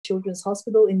Children's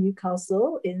Hospital in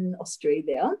Newcastle in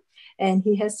Australia. And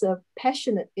he has a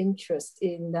passionate interest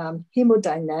in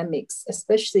hemodynamics,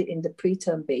 especially in the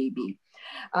preterm baby.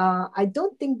 I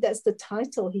don't think that's the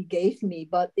title he gave me,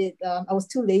 but I was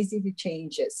too lazy to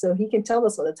change it. So he can tell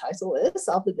us what the title is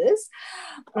after this.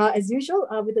 As usual,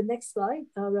 with the next slide,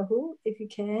 Rahul, if you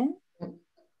can.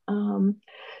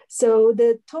 So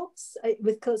the talks,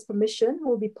 with Koert's permission,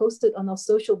 will be posted on our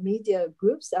social media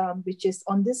groups, which is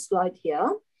on this slide here.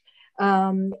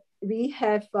 We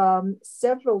have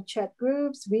several chat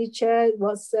groups: WeChat,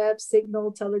 WhatsApp,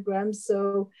 Signal, Telegram.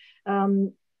 So,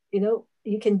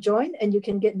 you can join and you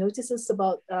can get notices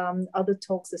about other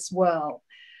talks as well.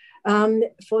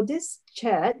 For this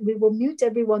chat, we will mute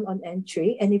everyone on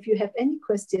entry. And if you have any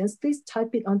questions, please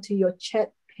type it onto your chat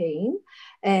pane,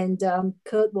 and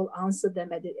Koert will answer them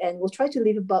at the end. We'll try to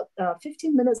leave about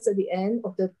 15 minutes at the end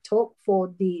of the talk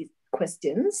for the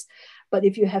questions. But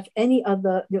if you have any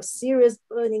other serious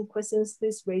burning questions,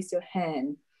 please raise your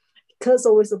hand. Koert's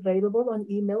always available on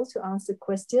email to answer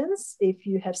questions if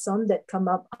you have some that come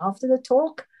up after the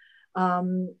talk.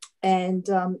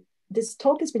 This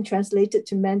talk has been translated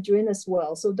to Mandarin as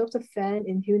well. So Dr. Fan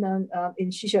in Hunan, in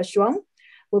Shishashuang,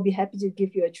 will be happy to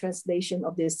give you a translation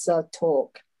of this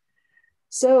talk.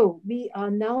 So we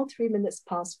are now 3 minutes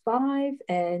past 5,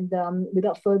 and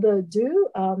without further ado,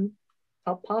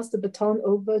 I'll pass the baton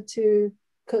over to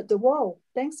Koert De Waal.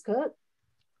 Thanks, Koert.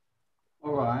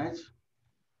 All right.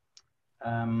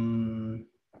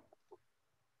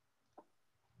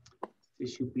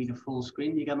 This should be the full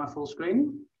screen. You got my full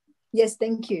screen? Yes,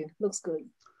 thank you. Looks good.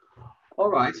 All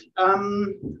right.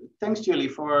 Thanks, Julie,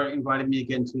 for inviting me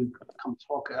again to come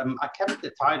talk. I kept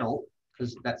the title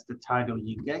because that's the title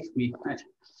you gave me.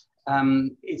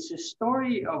 It's a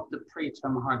story of the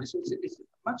preterm heart. It's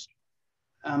much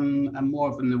more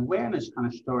of an awareness kind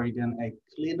of story than a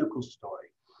clinical story.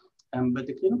 But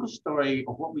the clinical story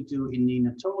of what we do in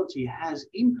neonatology has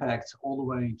impact all the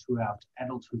way throughout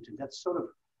adulthood. And that's sort of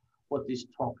what this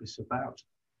talk is about.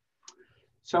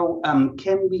 So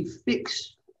can we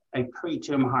fix a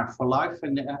preterm heart for life?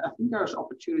 And I think there's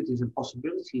opportunities and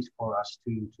possibilities for us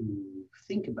to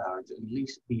think about it, at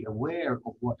least be aware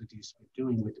of what it is we're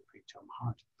doing with the preterm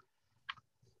heart.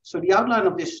 So the outline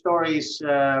of this story is,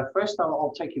 first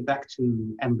I'll take you back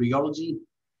to embryology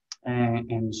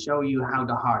and show you how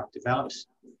the heart develops.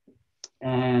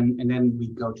 And then we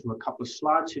go to a couple of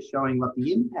slides showing what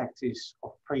the impact is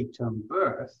of preterm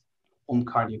birth on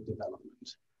cardiac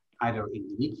development, either in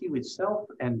the NICU itself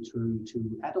and through to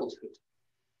adulthood.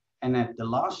 And at the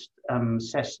last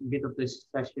bit of this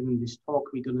session, in this talk,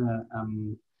 we're gonna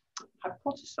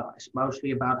hypothesize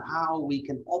mostly about how we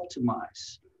can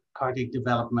optimize cardiac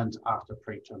development after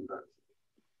preterm birth.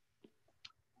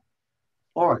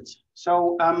 All right,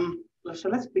 so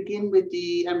let's begin with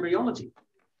the embryology.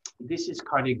 This is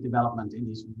cardiac development in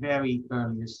these very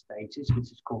earliest stages,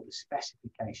 which is called the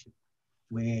specification,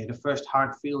 where the first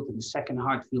heart field and the second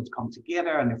heart field come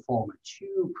together and they form a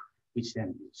tube, which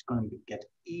then is going to get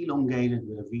elongated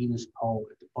with a venous pole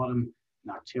at the bottom,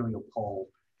 an arterial pole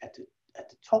at the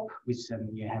top, which then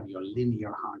you have your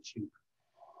linear heart tube.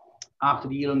 After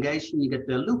the elongation, you get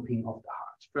the looping of the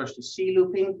heart. First, the C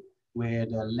looping, where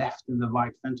the left and the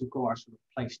right ventricle are sort of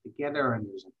placed together and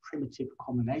there's a primitive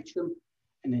common atrium.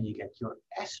 And then you get your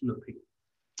S looping,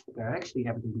 where actually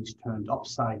everything is turned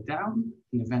upside down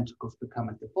and the ventricles become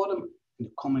at the bottom and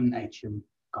the common atrium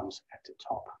comes at the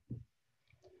top.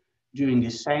 During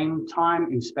the same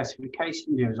time in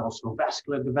specification, there is also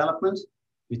vascular development,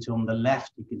 which on the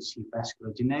left you can see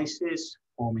vasculogenesis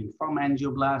forming from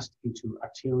angioblast into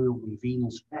arterial and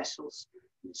venous vessels.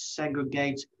 It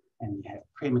segregates and you have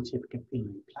primitive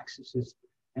capillary plexuses.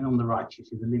 And on the right, you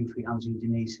see the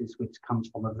lymphoangiogenesis, which comes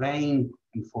from a vein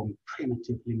and form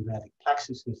primitive lymphatic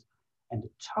plexuses. And the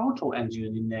total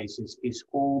angiogenesis is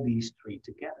all these three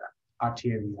together: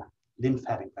 arteria,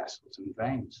 lymphatic vessels, and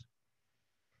veins.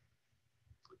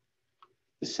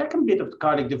 The second bit of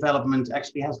cardiac development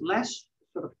actually has less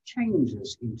sort of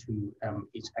changes into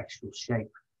its actual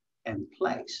shape and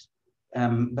place.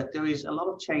 But there is a lot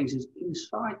of changes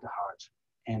inside the heart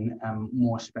and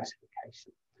more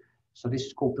specification. So this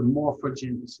is called the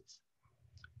morphogenesis.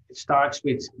 It starts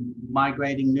with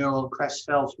migrating neural crest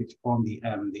cells, which form the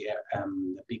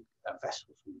big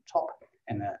vessels on the top,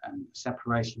 and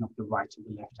separation of the right and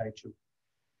the left atrium.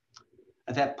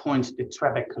 At that point, the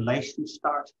trabeculation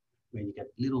starts, where you get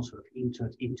little sort of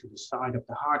insert into the side of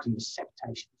the heart, and the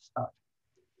septation starts.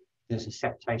 There's a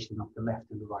septation of the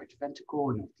left and the right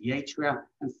ventricle and of the atria,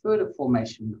 and further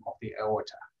formation of the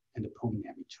aorta and the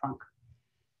pulmonary trunk.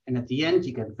 And at the end,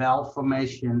 you get valve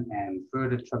formation and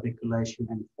further trabeculation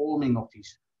and forming of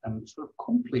these sort of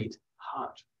complete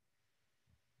heart.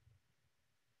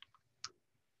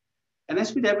 And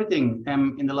as with everything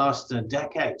in the last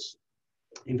decades,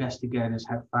 investigators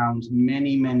have found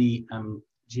many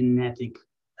genetic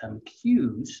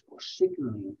cues or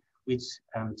signaling which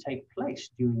take place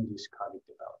during this cardiac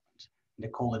development. And they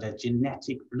call it a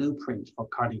genetic blueprint for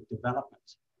cardiac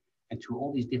development. And through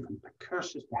all these different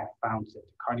precursors, they have found that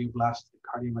the cardioblast, the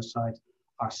cardiomyocyte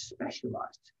are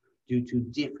specialized due to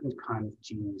different kind of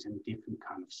genes and different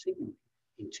kind of signaling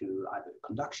into either the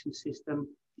conduction system,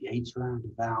 the atria,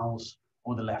 the valves,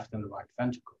 or the left and the right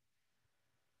ventricle.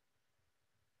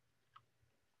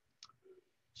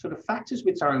 So the factors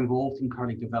which are involved in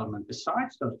cardiac development,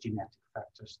 besides those genetic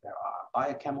factors, there are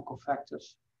biochemical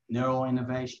factors,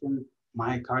 neuroinnervation,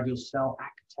 myocardial cell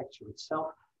architecture itself,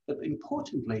 but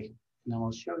importantly, and I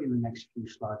will show you in the next few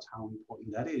slides how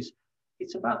important that is,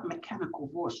 it's about mechanical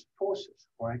forces,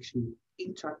 or actually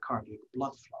intracardiac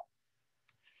blood flow.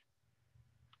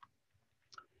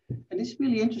 And it's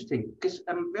really interesting because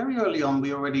very early on,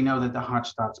 we already know that the heart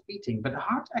starts beating, but the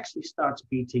heart actually starts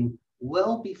beating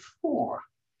well before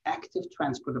active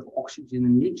transport of oxygen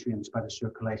and nutrients by the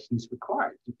circulation is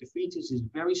required. If the fetus is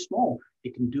very small,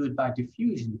 it can do it by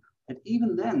diffusion, but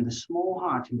even then, the small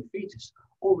heart in the fetus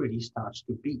already starts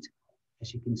to beat.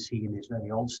 As you can see in this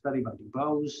very old study by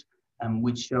Dubose,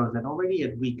 which shows that already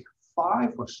at week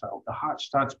 5 or so, the heart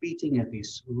starts beating at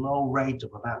this low rate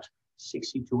of about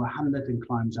 60 to 100 and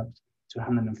climbs up to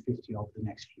 150 over the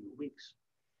next few weeks.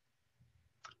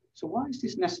 So why is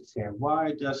this necessary?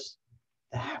 Why does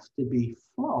there have to be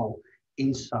flow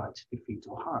inside the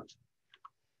fetal heart?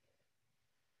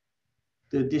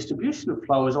 The distribution of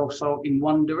flow is also in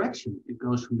one direction. It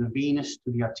goes from the venous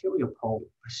to the arterial pole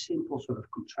by simple sort of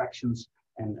contractions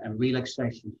and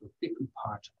relaxations of different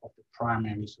parts of the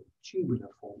primary sort of tubular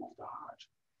form of the heart.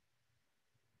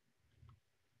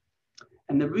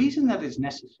 And the reason that is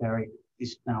necessary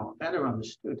is now better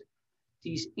understood.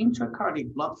 These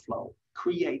intracardiac blood flow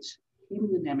creates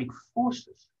hemodynamic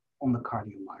forces on the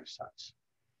cardiomyocytes.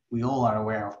 We all are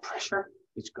aware of pressure,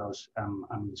 which goes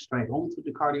straight onto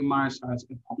the cardiomyocytes,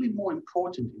 but probably more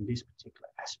important in this particular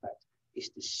aspect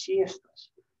is the shear stress,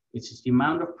 which is the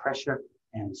amount of pressure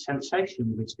and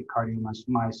sensation which the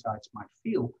cardiomyocytes might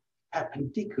feel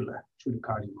perpendicular to the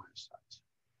cardiomyocytes.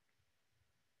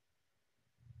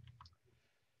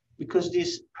 Because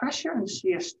this pressure and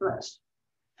shear stress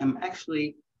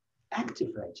actually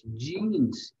activate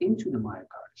genes into the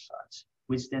myocardicytes,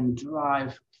 which then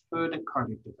drive further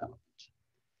cardiac development.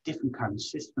 Different kind of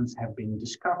systems have been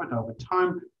discovered over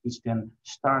time, which then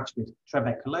starts with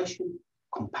trabeculation,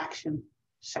 compaction,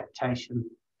 septation,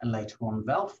 and later on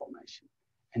valve formation.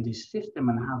 And this system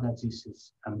and how that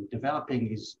is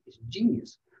developing is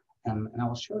genius. And I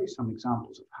will show you some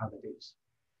examples of how that is.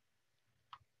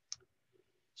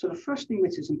 So the first thing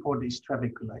which is important is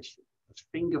trabeculation. Those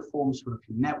finger form sort of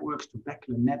networks,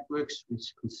 trabecular networks,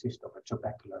 which consist of a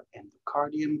trabecular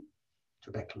endocardium,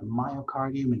 trabecular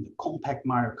myocardium, and the compact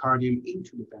myocardium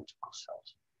into the ventricle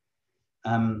cells.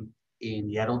 In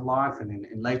the adult life and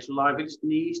in later life, it is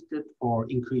needed for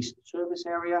increased surface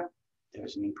area.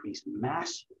 There's an increased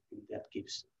mass, and that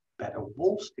gives better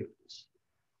wall stiffness.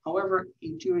 However,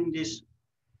 during this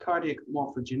cardiac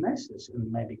morphogenesis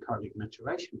and maybe cardiac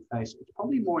maturation phase, it's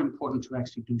probably more important to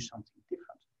actually do something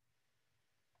different.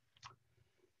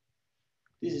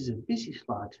 This is a busy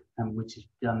slide, which is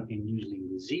done in using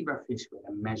the zebrafish, where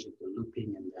they measure the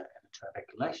looping and the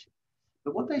trabeculation.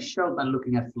 But what they showed by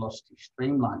looking at velocity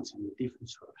streamlines and the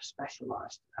different sort of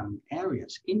specialized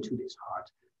areas into this heart,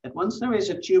 that once there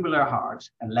is a tubular heart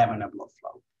and laminar blood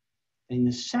flow, in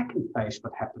the second phase,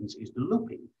 what happens is the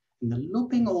looping. And the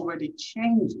looping already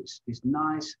changes this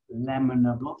nice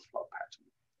laminar blood flow pattern.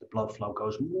 The blood flow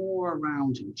goes more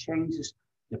around and changes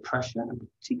the pressure and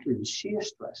particularly the shear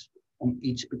stress on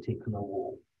each particular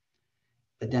wall.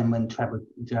 But then when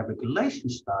trabeculation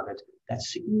started, that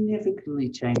significantly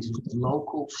changes the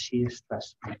local shear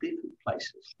stress in different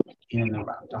places in and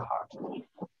around the heart.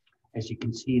 As you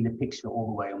can see in the picture all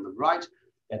the way on the right,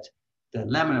 that the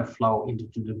laminar flow into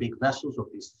the big vessels of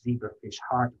this zebrafish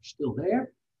heart are still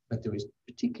there, but there is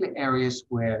particular areas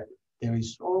where there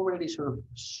is already sort of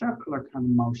circular kind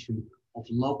of motion of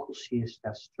local shear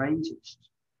stress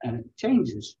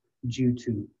changes due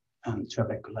to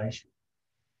trabeculation.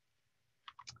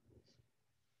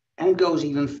 And it goes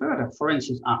even further. For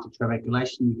instance, after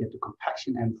trabeculation, you get the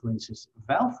compaction and, for instance,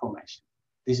 valve formation.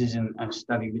 This is a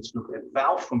study which looked at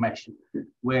valve formation,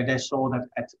 where they saw that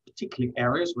at particular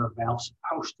areas where valves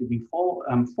are supposed to be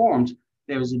formed,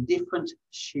 there is a different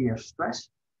shear stress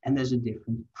and there's a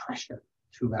different pressure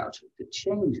throughout the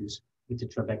changes with the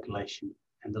trabeculation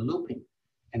and the looping.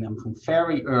 And then from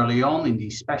very early on in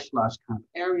these specialized kind of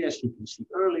areas, you can see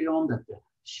early on that the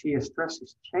shear stress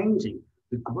is changing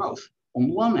the growth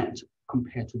on one end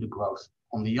compared to the growth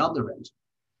on the other end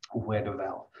of where the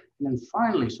valve. And then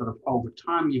finally, sort of over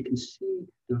time, you can see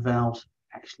the valves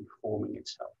actually forming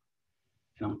itself.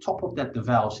 And on top of that, the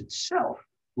valves itself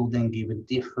will then give a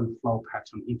different flow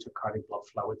pattern, intracardiac blood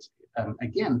flow,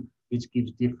 again, which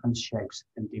gives different shapes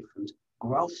and different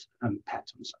growth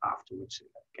patterns afterwards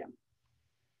again.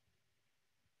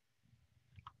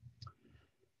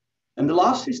 And the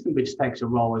last system which takes a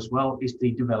role as well is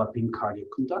the developing cardiac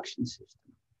conduction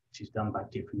system, which is done by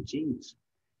different genes.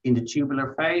 In the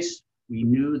tubular phase, we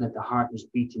knew that the heart was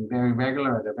beating very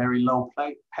regular at a very low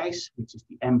pace, which is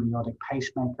the embryonic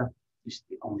pacemaker, which is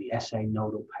on the SA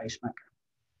nodal pacemaker.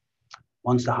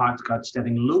 Once the heart starts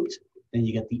getting looped, then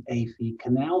you get the AV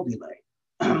canal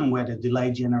delay, where the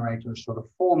delay generator is sort of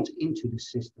formed into the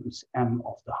systems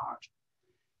of the heart.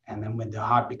 And then when the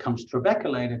heart becomes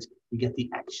trabeculated, you get the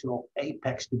actual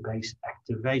apex to base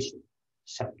activation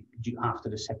after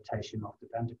the septation of the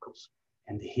ventricles,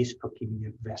 and the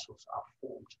hyspocapnic vessels are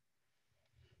formed.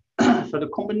 So the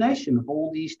combination of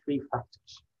all these three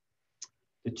factors,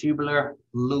 the tubular,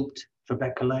 looped,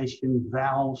 trabeculation,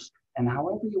 valves, and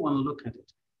however you want to look at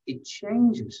it, it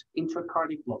changes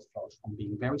intracardiac blood flows from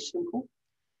being very simple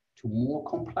to more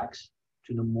complex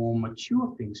to the more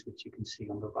mature things which you can see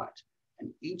on the right.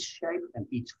 And each shape and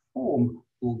each form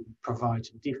will provide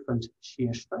different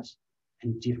shear stress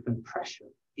and different pressure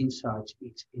inside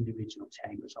each individual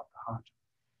chambers of the heart.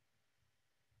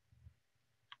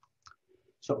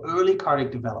 So early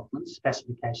cardiac development,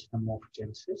 specification and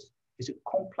morphogenesis is a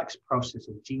complex process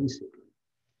of gene signaling.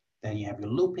 Then you have your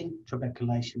looping,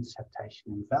 trabeculation, septation,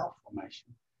 and valve formation.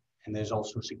 And there's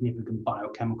also significant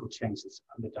biochemical changes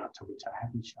on the data which I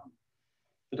haven't shown.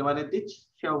 But what I did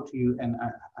show to you, and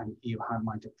you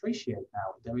might appreciate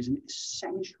now, there is an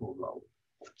essential role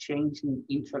of changing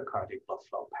intracardiac blood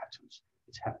flow patterns,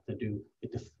 which have to do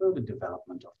with the further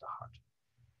development of the heart.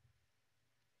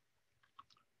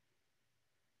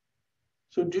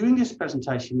 So during this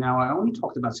presentation now, I only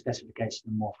talked about specification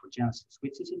and morphogenesis,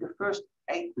 which is in the first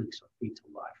 8 weeks of fetal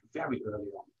life, very early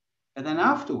on. And then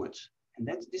afterwards, and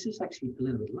this is actually a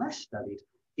little bit less studied,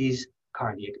 is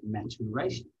cardiac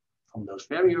maturation. From those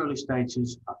very early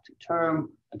stages up to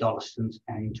term, adolescence,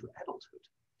 and into adulthood.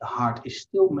 The heart is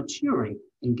still maturing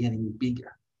and getting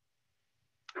bigger.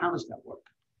 How does that work?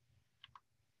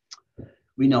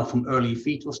 We know from early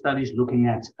fetal studies looking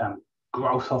at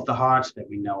growth of the heart that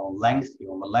we know on length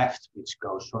here on the left, which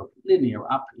goes sort of linear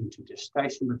up into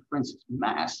gestation, but for instance,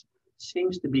 mass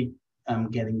seems to be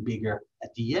getting bigger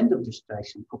at the end of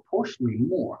gestation, proportionally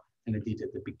more than it did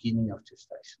at the beginning of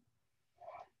gestation.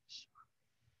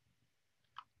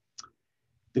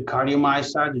 The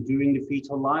cardiomyocytes during the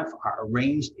fetal life are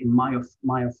arranged in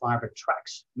myofiber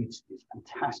tracts, which is a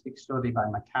fantastic study by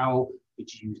Macau,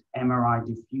 which used MRI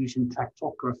diffusion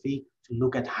tractography to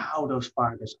look at how those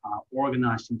fibers are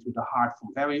organized into the heart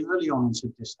from very early on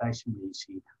in gestation. We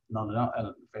see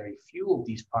very few of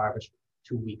these fibers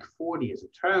to week 40 as a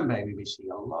term baby. We see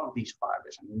a lot of these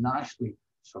fibers and nicely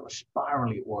sort of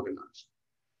spirally organized.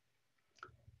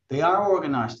 They are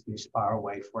organized in a spiral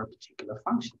way for a particular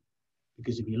function.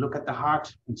 Because if you look at the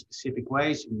heart in specific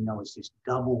ways, you know it's this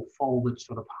double folded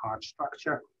sort of heart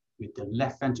structure with the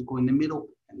left ventricle in the middle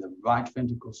and the right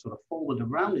ventricle sort of folded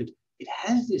around it. It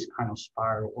has this kind of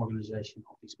spiral organization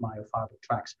of these myofiber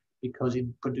tracts because it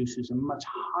produces a much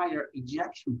higher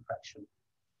ejection fraction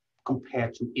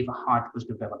compared to if a heart was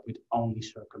developed with only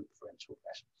circumferential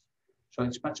vessels. So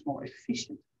it's much more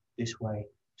efficient this way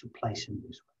to place in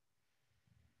this way.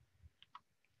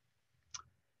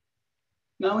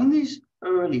 Now, in these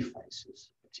early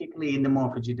phases, particularly in the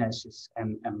morphogenesis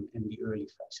and in the early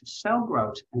phases, cell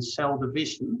growth and cell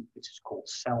division, which is called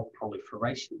cell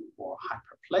proliferation or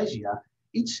hyperplasia,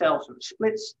 each cell sort of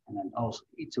splits, and then also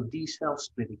each of these cells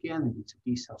split again, and each of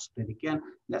these cells split again.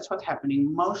 And that's what's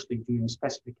happening mostly during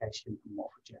specification and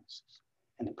morphogenesis.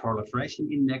 And the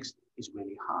proliferation index is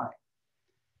really high.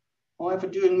 However,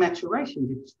 during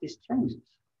maturation, this changes.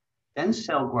 Then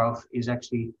cell growth is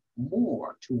actually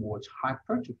more towards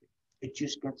hypertrophy. It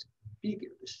just gets bigger.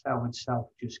 The cell itself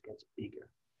just gets bigger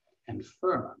and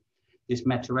firmer. This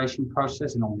maturation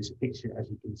process, and on this picture, as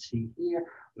you can see here,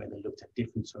 where they looked at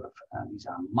different sort of, these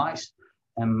are mice,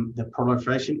 the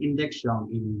proliferation index shown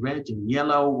in red and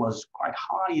yellow was quite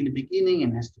high in the beginning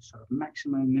and has the sort of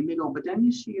maximum in the middle, but then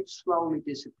you see it slowly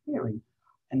disappearing,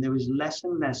 and there is less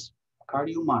and less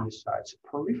cardiomyocytes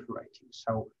proliferating.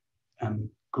 So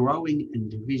growing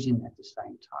and division at the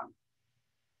same time.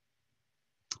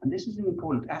 And this is an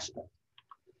important aspect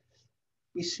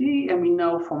We see and we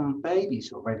know from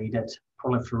babies already that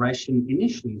proliferation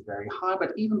initially is very high,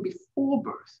 but even before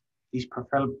birth, this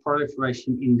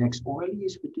proliferation index already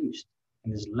is reduced,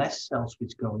 and there's less cells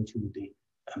which go into the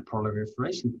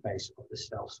proliferation phase of the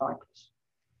cell cycles.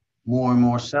 More and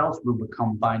more cells will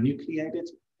become binucleated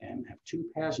and have two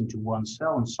pairs into one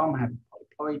cell, and some have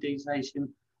polyploidization,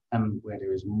 where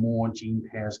there is more gene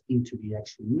pairs into the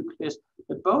actual nucleus.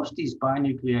 But both these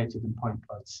binucleated and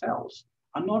polyploid cells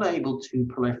are not able to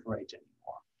proliferate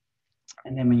anymore.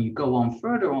 And then when you go on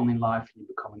further on in life and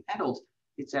you become an adult,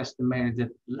 it's estimated that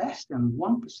less than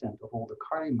 1% of all the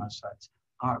cardiomyocytes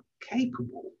are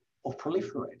capable of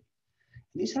proliferating.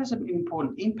 And this has an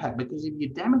important impact because if you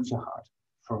damage your heart,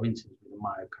 for instance, with a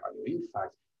myocardial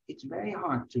infarct, it's very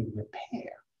hard to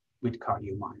repair with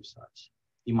cardiomyocytes.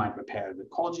 You might repair it with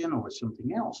collagen or with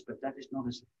something else, but that is not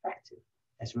as effective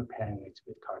as repairing it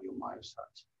with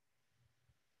cardiomyocytes.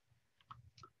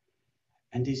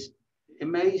 And this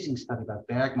amazing study by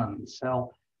Bergman and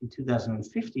Cell in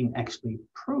 2015 actually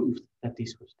proved that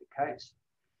this was the case.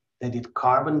 They did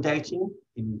carbon dating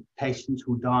in patients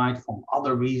who died from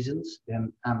other reasons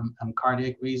than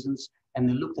cardiac reasons, and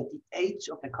they looked at the age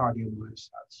of the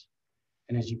cardiomyocytes.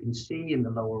 And as you can see in the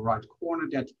lower right corner,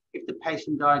 that if the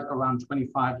patient died around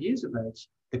 25 years of age,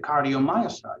 the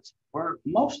cardiomyocytes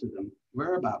most of them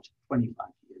were about 25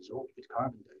 years old with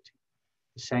carbon dating.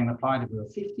 The same applied if they were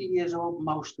 50 years old,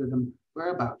 most of them were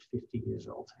about 50 years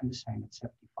old, and the same at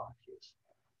 75 years.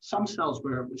 Some cells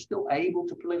were still able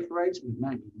to proliferate, with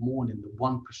maybe more than the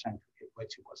 1%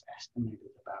 which it was estimated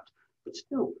about. But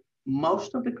still,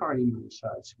 most of the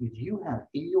cardiomyocytes which you have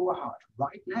in your heart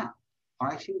right now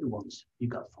are actually the ones you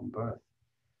got from birth.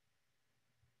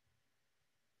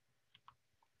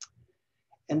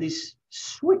 And this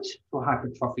switch to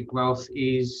hypertrophic growth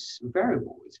is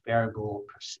variable. It's variable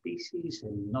per species,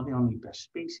 and not only per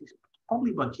species, but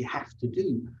probably what you have to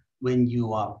do when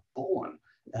you are born.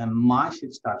 Mice,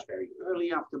 it starts very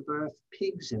early after birth.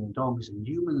 Pigs and dogs and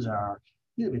humans are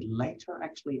a little bit later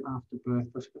actually after birth.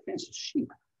 But for instance,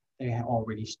 sheep, they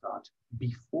already start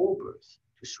before birth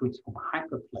to switch from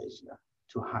hyperplasia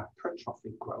to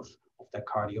hypertrophic growth of their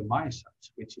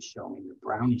cardiomyocytes, which is shown in the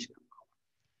brownish color.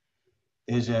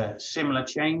 There's a similar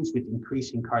change with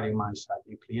increasing cardiomyocyte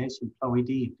nucleation,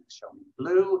 ploidy, shown in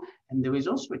blue, and there is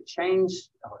also a change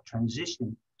or a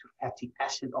transition to fatty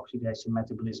acid oxidation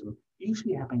metabolism,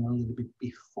 usually happening a little bit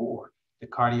before the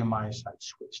cardiomyocyte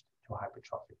switched to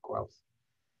hypertrophic growth.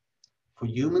 For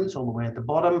humans, all the way at the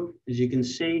bottom, as you can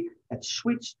see, that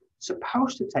switch is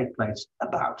supposed to take place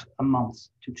about a month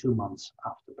to 2 months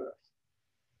after birth.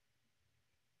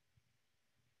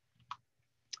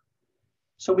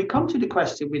 So we come to the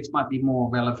question which might be more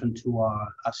relevant to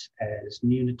us as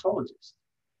neonatologists.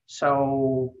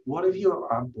 So what if you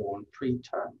are born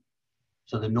preterm?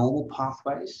 So the normal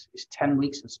pathways is 10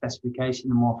 weeks of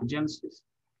specification and morphogenesis,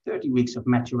 30 weeks of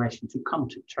maturation to come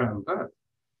to term birth,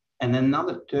 and then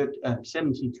another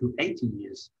 70 to 80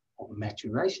 years of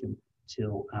maturation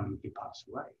till you pass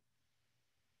away.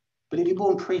 But if you're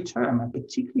born preterm, and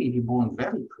particularly if you're born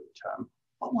very preterm,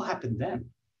 what will happen then?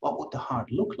 What would the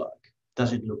heart look like?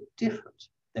 Does it look different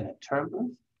than at term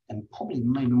birth? And probably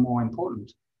maybe more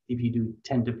important, if you do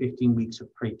 10 to 15 weeks of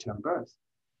preterm birth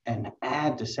and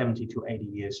add the 70 to 80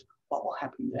 years, what will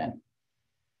happen then?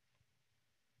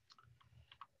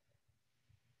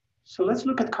 So let's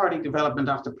look at cardiac development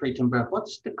after preterm birth.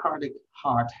 What's the cardiac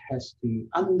heart has to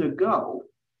undergo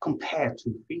compared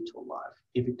to fetal life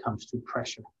if it comes to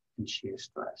pressure and shear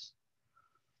stress?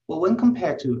 Well, when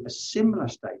compared to a similar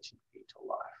stage in fetal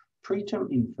life,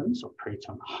 preterm infants, or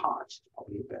preterm hearts, is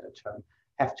probably a better term,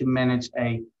 have to manage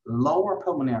a lower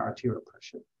pulmonary arterial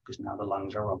pressure, because now the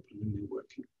lungs are open and they're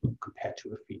working, compared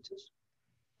to a fetus.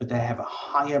 But they have a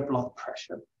higher blood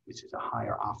pressure, which is a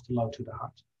higher afterload to the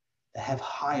heart. They have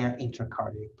higher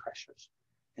intracardiac pressures,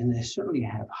 and they certainly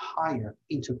have higher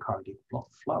intercardiac blood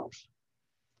flows.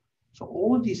 So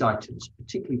all of these items,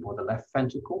 particularly for the left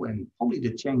ventricle, and probably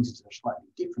the changes are slightly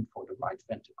different for the right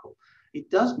ventricle, it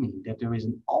does mean that there is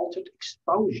an altered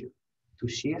exposure to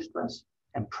shear stress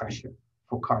and pressure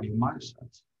for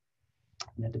cardiomyocytes.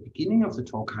 And at the beginning of the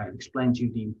talk, I explained to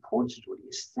you the importance or the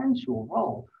essential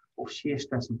role of shear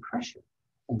stress and pressure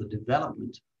on the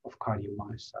development of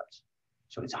cardiomyocytes.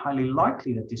 So it's highly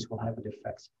likely that this will have an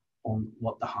effect on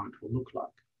what the heart will look like.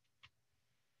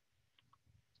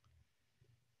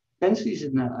 Bensley is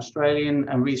an Australian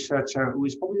researcher who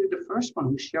is probably the first one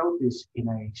who showed this in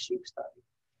a sheep study.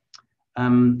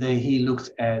 He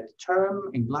looked at term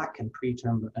in black and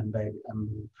preterm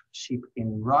and sheep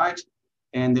in white,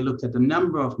 and they looked at the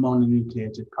number of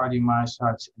mononucleated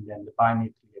cardiomyocytes and then the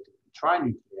binucleated and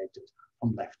trinucleated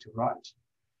from left to right.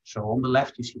 So on the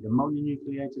left, you see the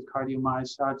mononucleated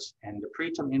cardiomyocytes, and the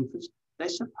preterm infants, they're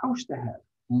supposed to have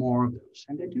more of those,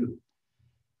 and they do.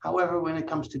 However, when it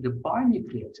comes to the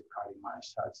binucleated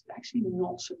cardiomyocytes, they're actually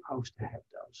not supposed to have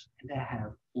those, and they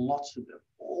have lots of them,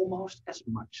 almost as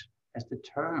much as the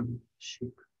term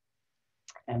sheep.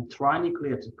 And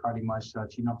trinucleated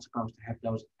cardiomyocytes, you're not supposed to have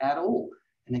those at all.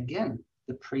 And again,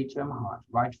 the preterm heart,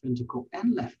 right ventricle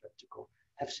and left ventricle,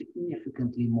 have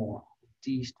significantly more of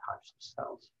these types of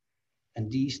cells.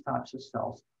 And these types of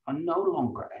cells are no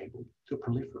longer able to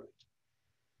proliferate.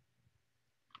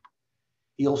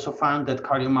 He also found that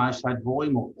cardiomyocyte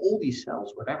volume of all these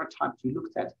cells, whatever types you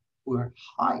looked at, were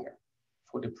higher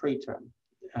for the preterm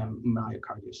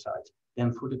myocardiocyte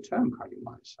than for the term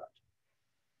cardiomyocyte.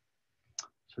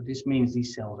 So this means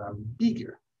these cells are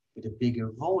bigger, with a bigger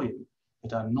volume,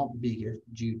 but are not bigger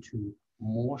due to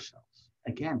more cells.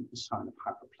 Again, a sign of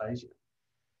hyperplasia.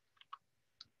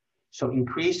 So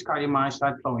increased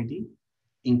cardiomyocyte ploidy,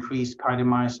 increased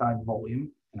cardiomyocyte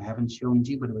volume, and I haven't shown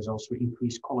G, but there was also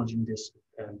increased collagen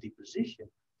deposition.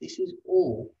 This is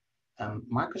all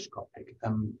microscopic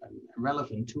and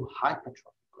relevant to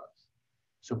hypertrophic growth.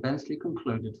 So Bensley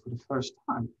concluded for the first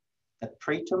time that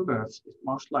preterm birth is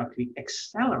most likely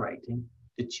accelerating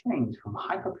the change from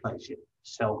hyperplasia,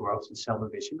 cell growth and cell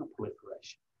division or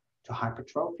proliferation, to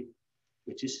hypertrophy,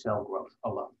 which is cell growth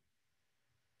alone.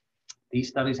 These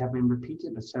studies have been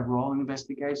repeated by several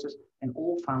investigators and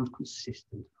all found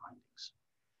consistent findings.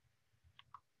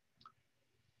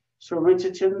 So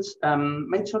Richardson's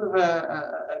made sort of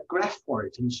a graph for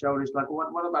it and showed us like,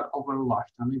 what about over a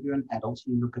lifetime? If you're an adult,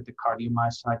 you look at the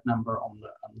cardiomyocyte number on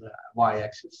the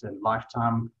y-axis and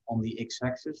lifetime on the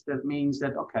x-axis. That means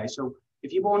that, okay, so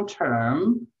if you're born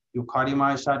term, your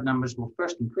cardiomyocyte numbers will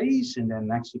first increase and then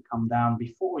actually come down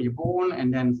before you're born.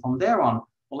 And then from there on,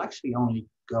 will actually only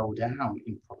go down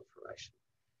in proliferation.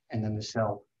 And then the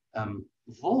cell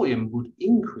volume would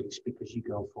increase because you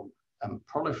go from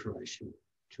proliferation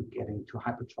to getting to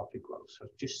hypertrophic growth. So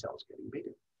just cells getting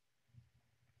bigger.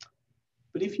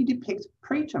 But if you depict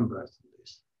preterm birth in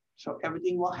this, so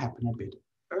everything will happen a bit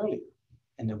earlier.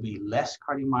 And there'll be less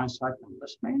cardiomyocyte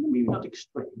numbers, maybe not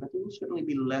extreme, but there will certainly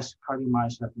be less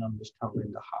cardiomyocyte numbers total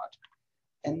in the heart.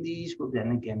 And these will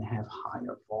then again have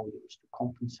higher volumes to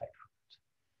compensate for it.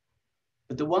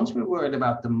 But the ones we're worried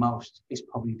about the most is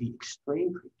probably the extreme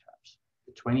preterms,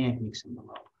 the 28 weeks and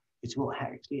below, which will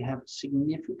actually have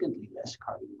significantly less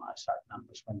cardiomyocyte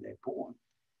numbers when they're born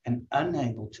and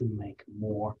unable to make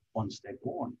more once they're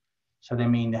born. So they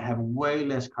mean they have way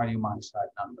less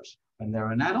cardiomyocyte numbers when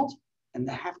they're an adult, and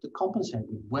they have to compensate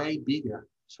with way bigger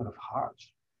sort of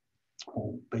hearts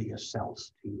or bigger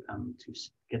cells to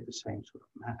get the same sort of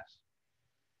mass.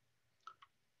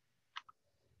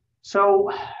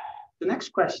 So the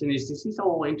next question is, this is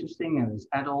all interesting and it's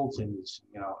adults and it's,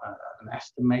 you know, an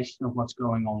estimation of what's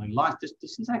going on in life. Does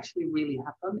this actually really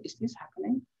happen? Is this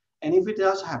happening? And if it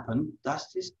does happen, does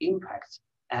this impact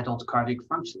adult cardiac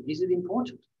function? Is it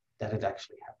important that it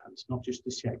actually happens? Not just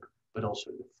the shape, but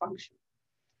also the function.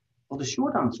 Well, the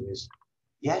short answer is,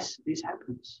 yes, this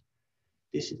happens.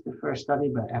 This is the first study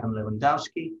by Adam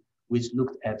Lewandowski, which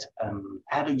looked at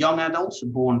young adults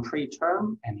born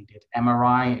preterm, and he did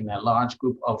MRI in a large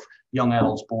group of young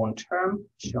adults born term,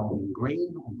 shown in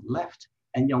green on the left,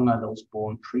 and young adults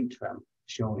born preterm,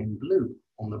 shown in blue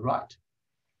on the right.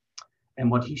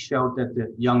 And what he showed that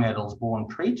the young adults born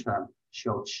preterm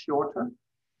showed shorter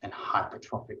and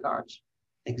hypertrophic hearts,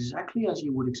 exactly as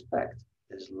you would expect.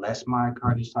 There's less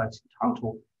myocardiocytes in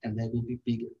total, and they will be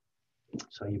bigger.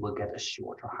 So you will get a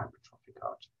shorter hypertrophic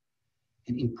heart.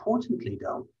 And importantly,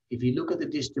 though, if you look at the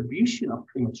distribution of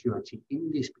prematurity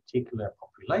in this particular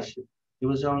population, there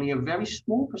was only a very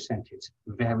small percentage,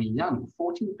 very young.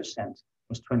 14%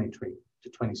 was 23 to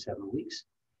 27 weeks.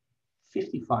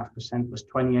 55% was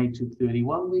 28 to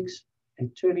 31 weeks. And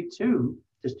 32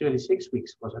 to 36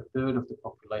 weeks was a third of the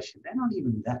population. They're not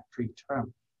even that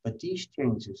preterm. But these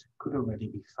changes could already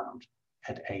be found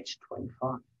at age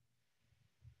 25.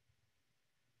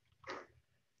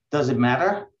 Does it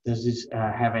matter? Does this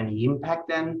have any impact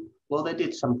then? Well, they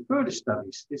did some further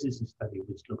studies. This is a study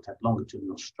which looked at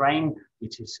longitudinal strain,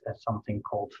 which is something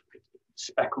called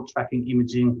speckle tracking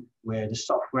imaging, where the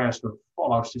software sort of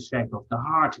follows the shape of the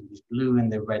heart, and this blue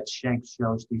and the red shape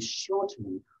shows the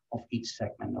shortening of each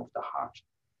segment of the heart.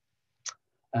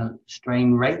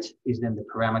 Strain rate is then the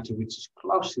parameter which is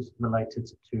closest related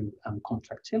to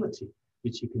contractility,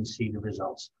 which you can see the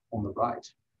results on the right.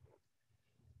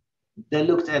 They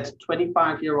looked at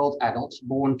 25-year-old adults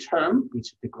born term, which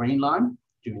is the green line,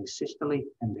 doing systole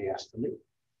and diastole.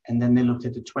 And then they looked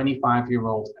at the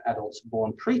 25-year-old adults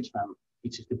born preterm,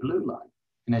 which is the blue line.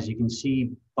 And as you can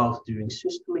see, both during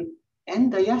systole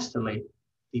and diastole,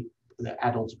 the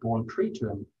adults born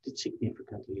preterm did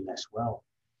significantly less well.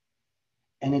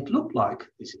 And it looked like,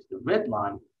 this is the red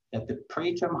line, that the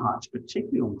preterm hearts,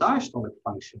 particularly on diastolic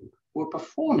function, were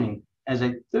performing as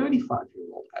a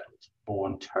 35-year-old adult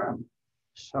born term.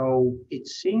 So it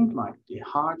seemed like the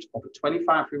heart of a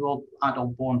 25-year-old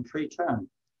adult born preterm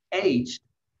aged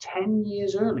 10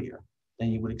 years earlier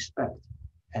than you would expect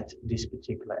at this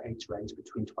particular age range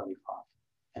between 25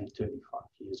 and 35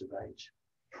 years of age.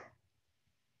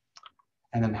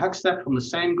 And then Huckstep from the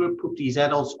same group put these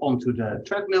adults onto the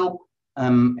treadmill,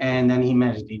 and then he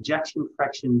measured the ejection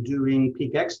fraction during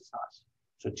peak exercise.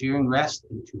 So during rest,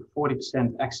 into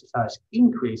 40% exercise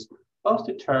increase, both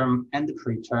the term and the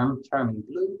preterm, term in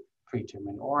blue, preterm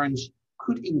in orange,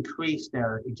 could increase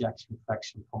their ejection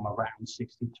fraction from around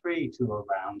 63 to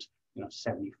around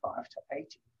 75 to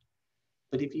 80.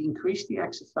 But if you increase the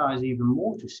exercise even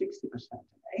more to 60%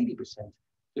 and 80%,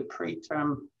 the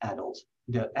preterm adults,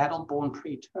 the adult born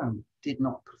preterm, did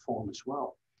not perform as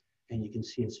well. And you can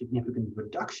see a significant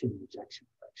reduction in ejection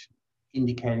fraction,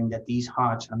 indicating that these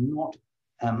hearts are not,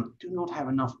 do not have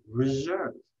enough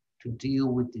reserve to deal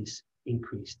with this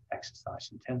increased exercise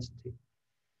intensity.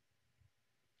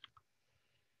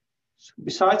 So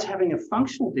besides having a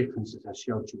functional difference, as I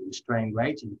showed you in strain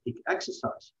rate and peak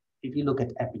exercise, if you look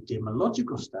at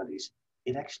epidemiological studies,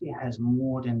 it actually has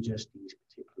more than just these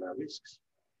particular risks.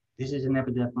 This is an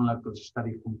epidemiological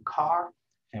study from Carr,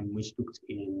 which looked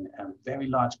in a very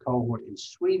large cohort in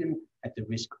Sweden at the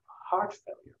risk of heart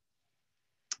failure.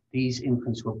 These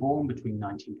infants were born between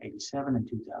 1987 and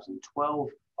 2012.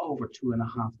 Over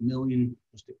 2.5 million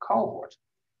was the cohort.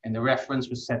 And the reference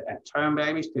was set at term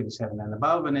babies, 37 and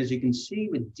above. And as you can see,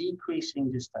 with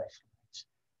decreasing gestation rates,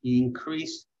 you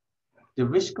increase the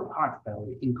risk of heart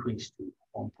failure increased to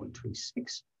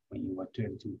 1.36 when you were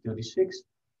 32 to 36,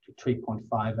 to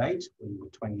 3.58 when you were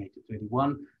 28 to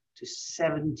 31, to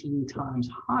 17 times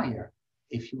higher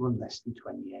if you were less than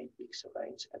 28 weeks of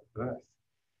age at birth.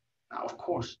 Now, of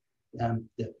course,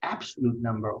 the absolute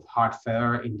number of heart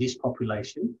failure in this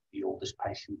population, the oldest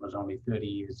patient was only 30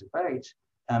 years of age,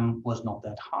 was not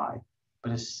that high,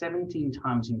 but a 17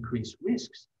 times increased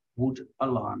risks would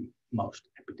alarm most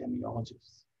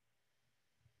epidemiologists.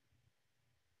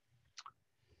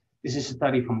 This is a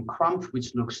study from Crump,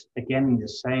 which looks again in the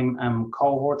same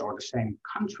cohort or the same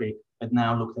country, but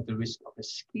now looked at the risk of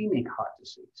ischemic heart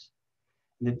disease.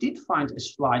 And it did find a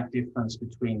slight difference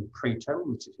between preterm,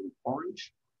 which is in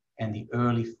orange, and the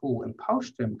early, full, and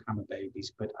post-term comma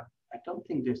babies, but I don't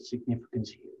think the significance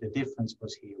here, the difference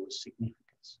was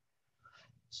significance.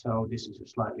 So this is a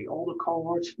slightly older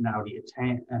cohort. Now the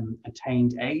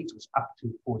attained age was up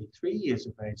to 43 years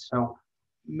of age. So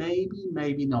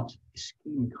maybe not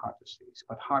ischemic heart disease,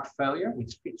 but heart failure,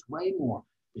 which fits way more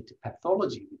with the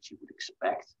pathology which you would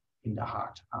expect in the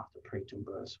heart after preterm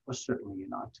birth, was certainly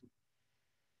an item.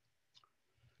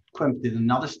 Crump did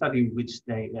another study which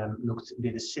they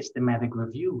did a systematic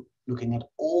review looking at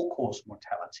all-cause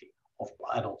mortality of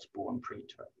adults born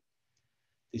preterm.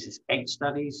 This is 8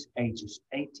 studies, ages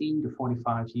 18 to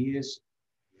 45 years,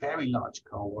 very large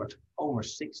cohort, over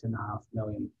 6.5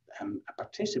 million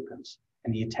participants,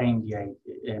 and the attained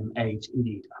age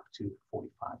indeed up to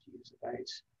 45 years of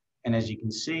age. And as you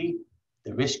can see,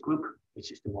 the risk group,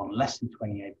 which is the one less than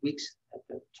 28 weeks at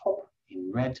the top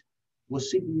in red, was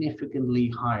significantly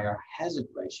higher hazard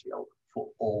ratio for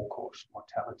all-cause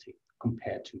mortality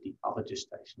compared to the other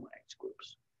gestational age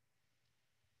groups.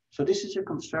 So this is a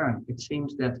concern. It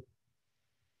seems that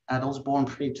adults born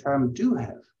preterm do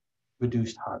have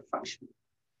reduced heart function,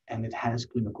 and it has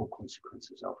clinical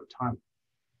consequences over time.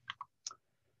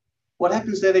 What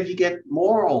happens then if you get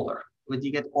more older, when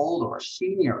you get older or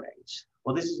senior age?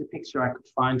 Well, this is a picture I could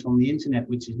find on the internet,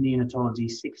 which is neonatology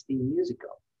 16 years ago.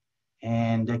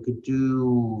 And they could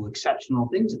do exceptional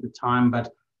things at the time,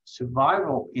 but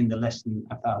survival in the less than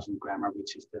 1,000 grammer,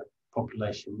 which is the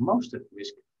population most at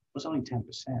risk, was only 10%.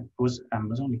 Was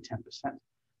only 10%.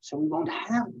 So we won't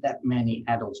have that many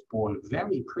adults born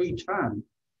very preterm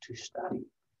to study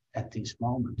at this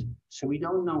moment. So we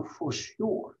don't know for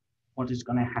sure what is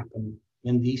going to happen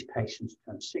when these patients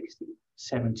turn 60,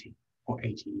 70, or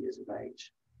 80 years of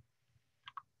age.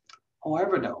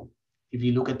 However, though, if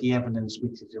you look at the evidence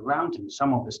which is around, and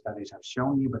some of the studies I've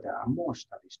shown you, but there are more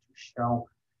studies to show,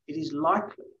 it is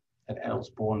likely that adults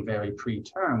born very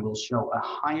preterm will show a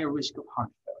higher risk of heart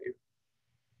failure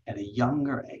at a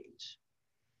younger age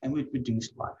and with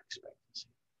reduced life expectancy.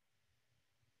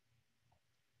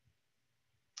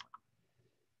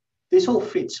 This all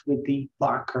fits with the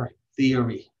Barker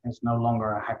theory. It's no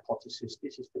longer a hypothesis.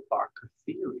 This is the Barker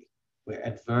theory, where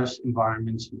adverse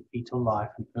environments in fetal life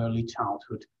and early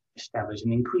childhood establish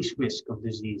an increased risk of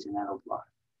disease in adult life.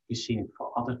 We see it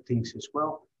for other things as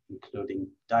well, including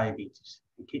diabetes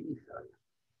and kidney failure.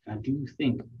 And I do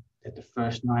think that the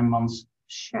first 9 months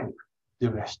shape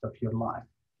the rest of your life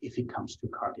if it comes to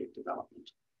cardiac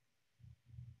development.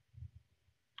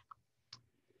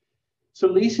 So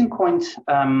Leeson coined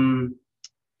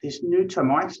this new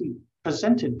term, or actually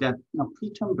presented that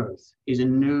preterm birth is a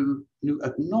new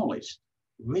acknowledged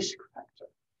risk factor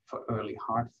for early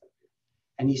heart failure.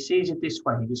 And he sees it this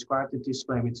way, he described it this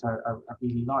way, which I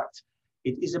really liked.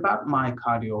 It is about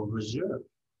myocardial reserve.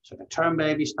 So the term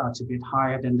baby starts a bit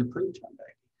higher than the preterm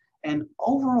baby. And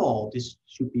overall, this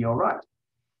should be all right.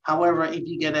 However, if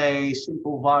you get a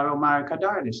simple viral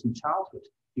myocarditis in childhood,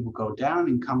 it will go down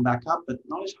and come back up, but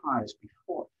not as high as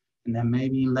before. And then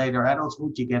maybe in later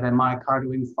adulthood, you get a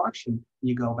myocardial infarction, and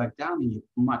you go back down and you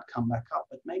might come back up,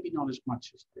 but maybe not as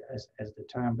much as the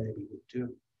term baby would do.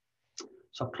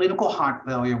 So clinical heart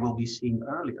failure will be seen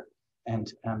earlier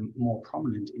and more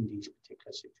prominent in these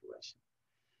particular situations.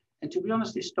 And to be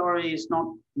honest, this story is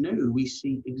not new. We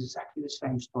see exactly the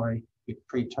same story with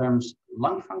preterm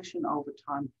lung function over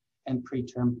time and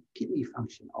preterm kidney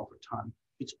function over time,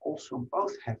 which also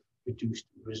both have reduced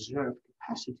reserve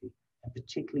capacity, and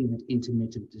particularly with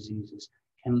intermittent diseases,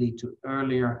 can lead to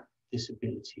earlier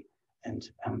disability and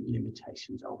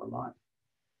limitations over life.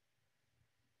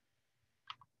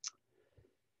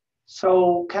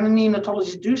 So can a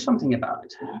neonatologist do something about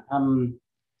it?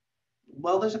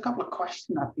 Well, there's a couple of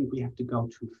questions I think we have to go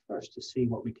through first to see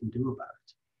what we can do about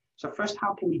it. So first,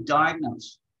 how can we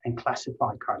diagnose and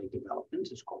classify cardiac development?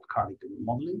 It's called cardiac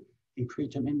modeling in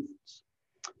preterm infants.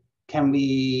 Can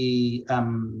we,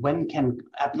 when can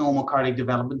abnormal cardiac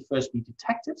development first be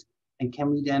detected? And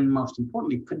can we then, most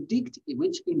importantly, predict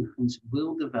which infants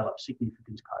will develop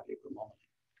significant cardiac remodeling?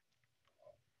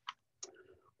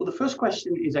 Well, the first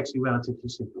question is actually relatively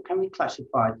simple. Can we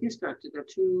classify it? Yes, there are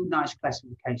two nice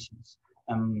classifications,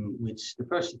 which the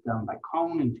first is done by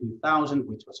Kohn in 2000,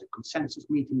 which was a consensus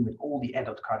meeting with all the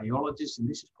adult cardiologists, and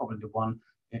this is probably the one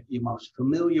that you're most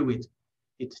familiar with.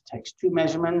 It takes two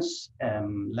measurements,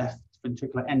 left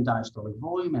ventricular end diastolic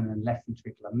volume and then left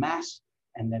ventricular mass,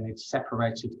 and then it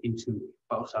separates it into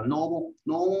both are normal.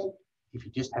 Normal, if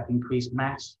you just have increased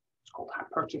mass, it's called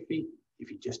hypertrophy. If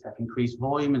you just have increased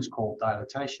volume, it's called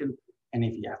dilatation. And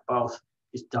if you have both,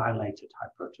 it's dilated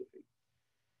hypertrophy.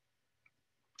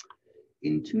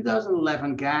 In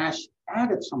 2011, Gash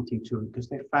added something to it because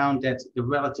they found that the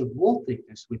relative wall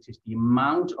thickness, which is the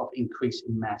amount of increase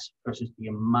in mass versus the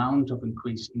amount of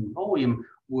increase in volume,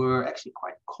 were actually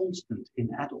quite constant in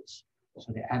adults.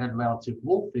 So they added relative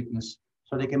wall thickness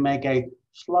so they can make a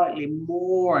slightly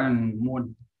more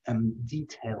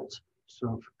detailed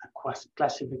sort of a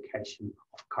classification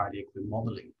of cardiac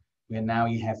remodeling, where now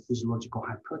you have physiological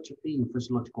hypertrophy and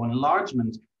physiological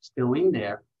enlargement still in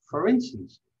there. For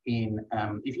instance,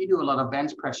 if you do a lot of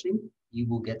bench pressing, you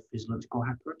will get physiological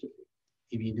hypertrophy.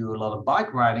 If you do a lot of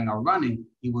bike riding or running,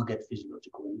 you will get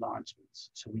physiological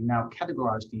enlargements. So we now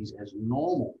categorize these as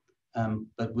normal,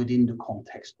 but within the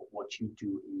context of what you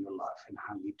do in your life and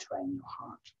how you train your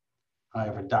heart.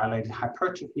 However, dilated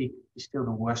hypertrophy is still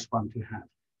the worst one to have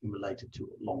related to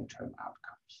long-term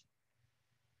outcomes.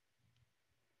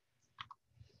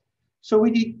 So we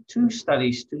did two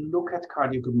studies to look at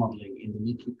cardiac remodeling in the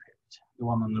NICU period. The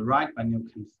one on the right by Neil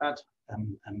Fat,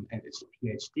 and it's a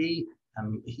PhD.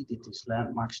 He did this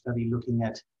landmark study looking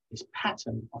at this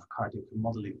pattern of cardiac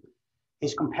remodeling.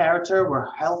 His comparator were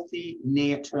healthy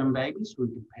near-term babies. We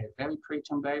compared very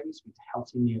preterm babies with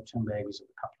healthy near-term babies of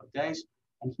a couple of days.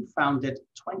 And he found that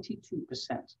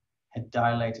 22% had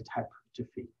dilated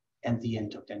hypertrophy at the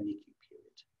end of their NICU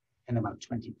period, and about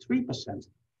 23%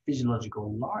 physiological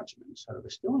enlargement. So they were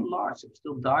still enlarged, they were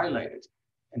still dilated,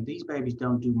 and these babies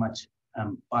don't do much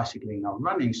bicycling or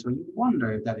running, so you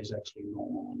wonder if that is actually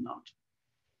normal or not.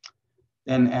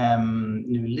 Then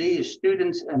newly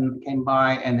students came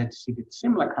by and they did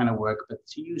similar kind of work, but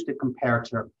to use the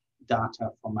comparator data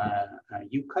from a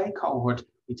UK cohort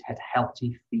which had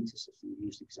healthy fetuses, and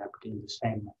used exactly the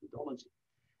same methodology.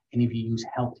 And if you use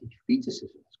healthy fetuses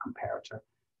as comparator,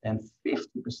 then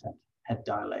 50% had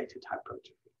dilated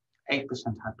hypertrophy,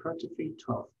 8% hypertrophy,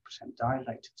 12%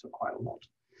 dilated, so quite a lot.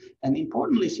 And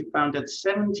importantly, she found that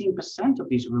 17% of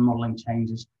these remodeling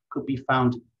changes could be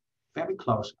found very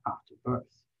close after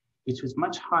birth, which was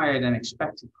much higher than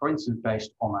expected, for instance,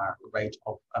 based on our rate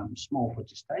of small for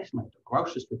gestational or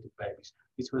gross restricted babies,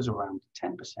 which was around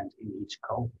 10% in each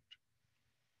cohort.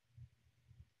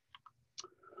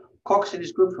 Cox in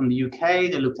this group from the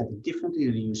UK, they looked at it differently.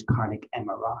 They used cardiac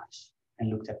MRIs and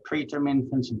looked at preterm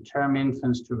infants and term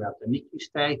infants throughout the NICU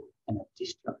stay and at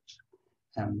discharge.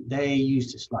 They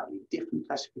used a slightly different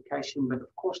classification, but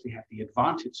of course they have the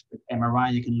advantage. With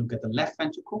MRI, you can look at the left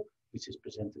ventricle, which is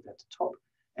presented at the top,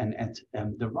 and at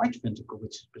the right ventricle,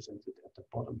 which is presented at the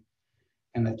bottom.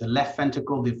 And at the left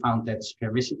ventricle, they found that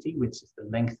sphericity, which is the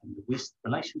length and the width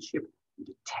relationship, and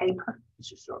the taper,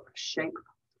 which is sort of a shape,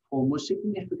 form was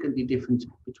significantly different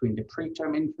between the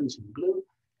preterm infants in blue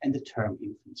and the term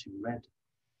infants in red.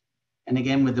 And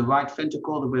again, with the right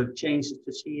ventricle, there were changes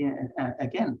to see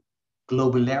again.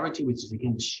 Globularity, which is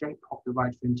again the shape of the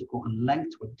right ventricle, and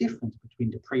length were different between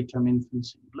the preterm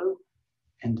infants in blue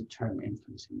and the term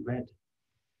infants in red.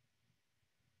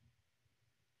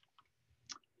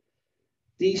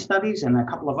 These studies and a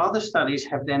couple of other studies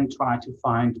have then tried to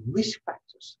find risk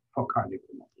factors for cardiac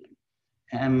remodeling.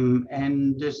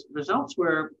 And the results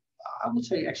were, I would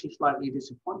say, actually slightly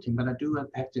disappointing, but I do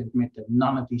have to admit that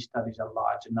none of these studies are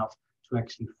large enough to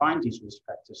actually find these risk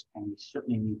factors, and we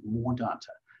certainly need more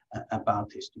data about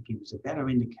this to give us a better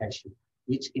indication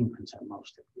which infants are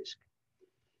most at risk.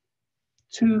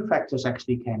 Two factors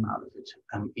actually came out of it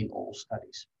in all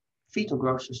studies. Fetal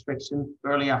growth restriction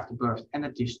early after birth and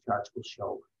at discharge will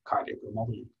show cardiac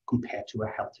remodeling compared to a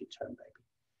healthy term baby.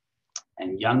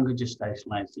 And younger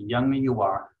gestation age, the younger you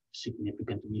are,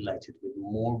 significantly related with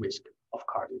more risk of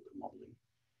cardiac remodeling.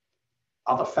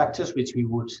 Other factors which we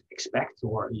would expect,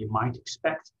 or you might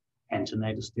expect,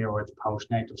 antenatal steroids,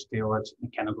 postnatal steroids,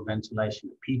 mechanical ventilation,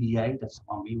 PDA, that's the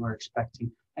one we were expecting.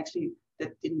 Actually,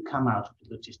 that didn't come out of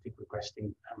the logistic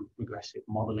regressive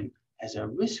modeling as a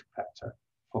risk factor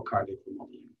for cardiac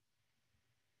remodeling.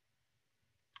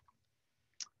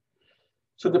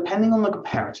 So depending on the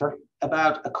comparator,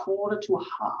 about a quarter to a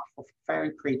half of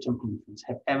very preterm infants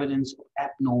have evidence of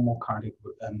abnormal cardiac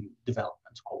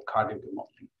development called cardiac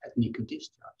remodeling at NICU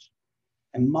discharge.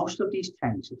 And most of these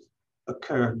changes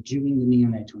occur during the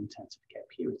neonatal intensive care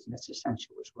period, and that's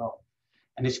essential as well.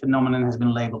 And this phenomenon has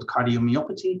been labeled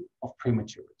cardiomyopathy of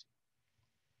prematurity.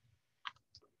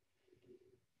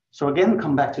 So again,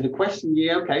 come back to the question,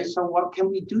 okay, so what can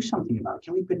we do something about it?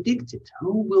 Can we predict it?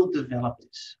 Who will develop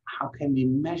this? How can we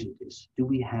measure this? Do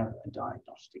we have a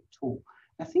diagnostic tool?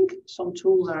 I think some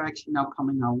tools are actually now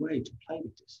coming our way to play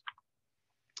with this.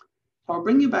 So I'll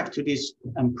bring you back to this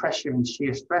pressure and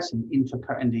shear stress and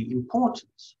the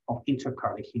importance of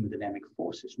intercardiac hemodynamic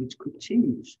forces, which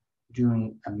continues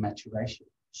during maturation,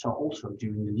 so also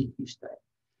during the NICU stay.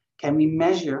 Can we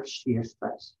measure shear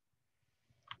stress?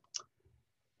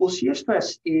 Well, shear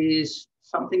stress is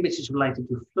something which is related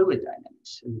to fluid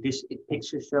dynamics. And this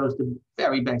picture shows the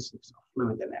very basics of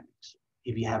fluid dynamics.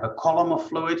 If you have a column of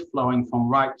fluid flowing from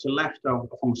right to left,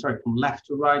 from left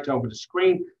to right over the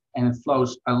screen, and it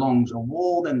flows along a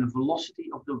wall, then the velocity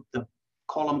of the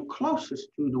column closest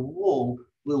to the wall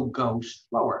will go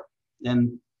slower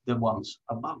than the ones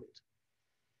above it.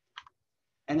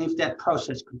 And if that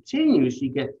process continues, you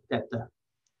get that the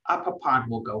upper part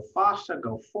will go faster,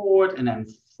 go forward, and then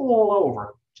fall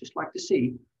over, just like the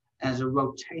sea, as a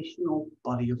rotational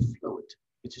body of fluid,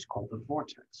 which is called the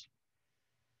vortex.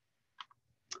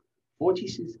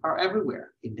 Vortices are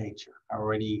everywhere in nature. I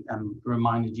already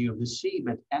reminded you of the sea,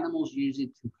 but animals use it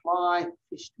to fly,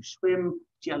 fish to swim,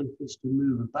 jellyfish to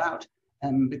move about,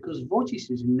 because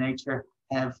vortices in nature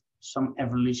have some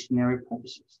evolutionary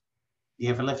purposes. The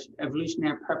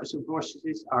evolutionary purpose of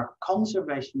vortices are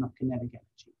conservation of kinetic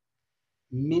energy,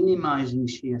 minimizing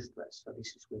shear stress. So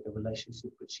this is where the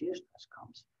relationship with shear stress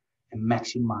comes, and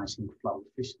maximizing flow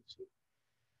efficiency.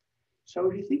 So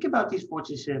if you think about these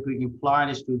vortices, if we apply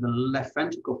this to the left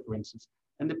ventricle, for instance,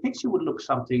 then the picture would look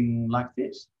something like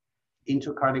this.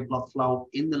 Intracardiac blood flow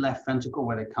in the left ventricle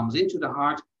where it comes into the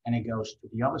heart and it goes to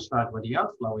the other side where the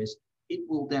outflow is. It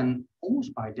will then,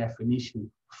 almost by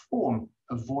definition, form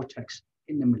a vortex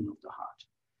in the middle of the heart.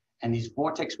 And this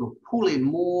vortex will pull in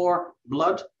more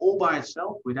blood all by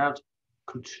itself without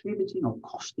contributing or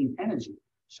costing energy.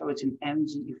 So it's an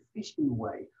energy efficient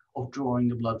way of drawing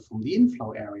the blood from the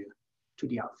inflow area to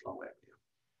the outflow area.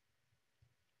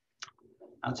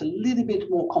 Now it's a little bit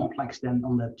more complex than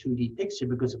on the 2D picture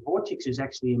because a vortex is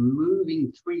actually a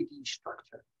moving 3D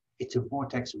structure. It's a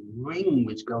vortex ring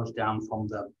which goes down from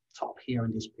the top here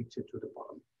in this picture to the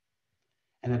bottom.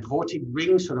 And that vortex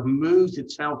ring sort of moves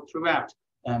itself throughout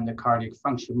the cardiac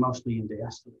function, mostly in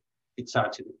diastole. It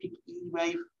starts at the peak E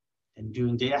wave, and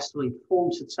during diastole it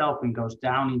forms itself and goes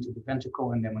down into the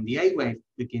ventricle, and then when the A wave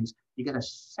begins, you get a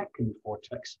second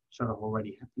vortex sort of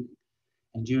already happening.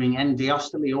 And during end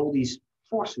diastole, all these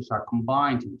forces are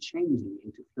combined and changing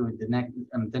into fluid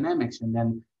dynamics, and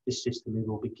then the the systole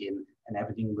will begin and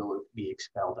everything will be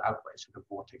expelled outwards. So the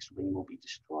vortex ring will be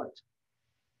destroyed.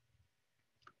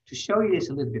 To show you this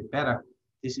a little bit better,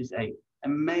 this is an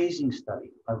amazing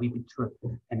study by Wiebe Trupp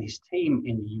and his team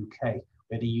in the UK,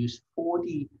 where they used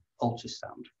 4D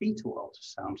ultrasound, fetal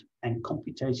ultrasound, and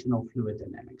computational fluid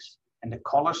dynamics. And the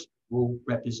colors will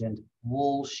represent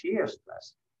wall shear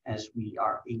stress, as we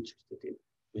are interested in,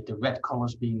 with the red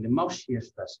colors being the most shear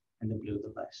stress and the blue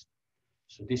the less.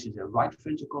 So this is the right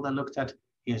ventricle they looked at.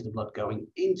 Here's the blood going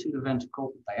into the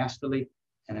ventricle diastole,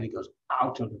 and then it goes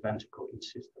out of the ventricle in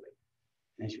systole.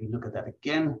 And as we look at that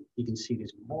again, you can see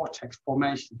this vortex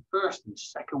formation first and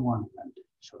second one, and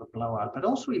sort of blowout. But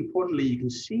also importantly, you can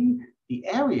see the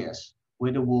areas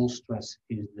where the wall stress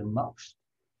is the most.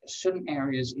 There's certain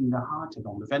areas in the heart and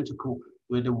on the ventricle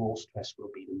where the wall stress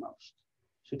will be the most.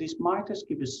 So this might just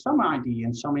give us some idea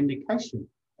and some indication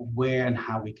of where and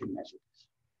how we can measure this.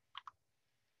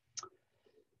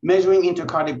 Measuring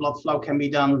intracardiac blood flow can be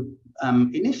done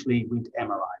initially with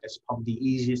MRI. That's probably the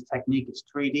easiest technique. It's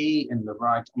 3D. And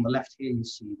on the left here, you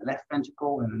see the left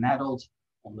ventricle in an adult.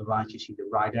 On the right, you see the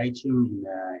right atrium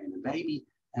in a baby,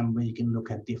 and where you can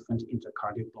look at different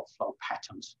intracardiac blood flow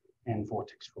patterns and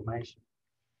vortex formation.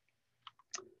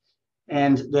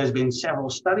 And there's been several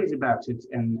studies about it,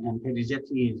 and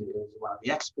Pedizetti is one of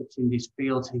the experts in this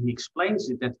field. He explains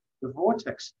it that the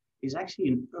vortex is actually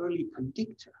an early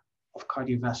predictor of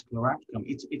cardiovascular outcome.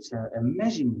 It's a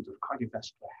measurement of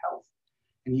cardiovascular health.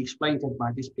 And he explained that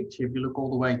by this picture. If you look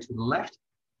all the way to the left,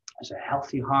 there's a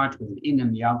healthy heart with an in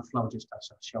and the outflow, just as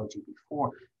I showed you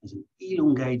before. There's an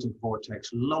elongated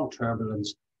vortex, low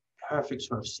turbulence, perfect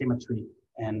sort of symmetry,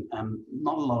 and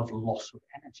not a lot of loss of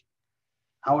energy.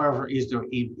 However, if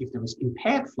there is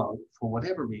impaired flow for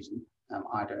whatever reason,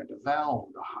 either the valve,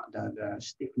 the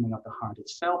stiffening of the heart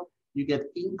itself, you get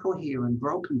incoherent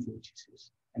broken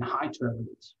vortices and high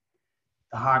turbulence.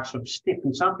 The heart sort of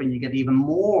stiffens up and you get even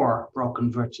more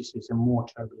broken vortices and more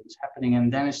turbulence happening,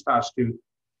 and then it starts to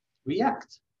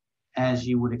react as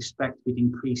you would expect with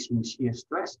increasing shear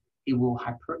stress. It will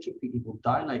hypertrophy, it will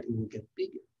dilate, it will get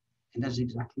bigger. And that's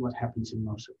exactly what happens in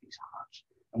most of these hearts.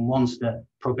 And once the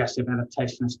progressive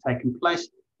adaptation has taken place,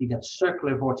 you get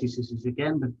circular vortices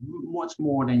again, but much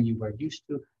more than you were used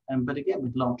to. But again,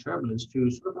 with low turbulence to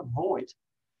sort of avoid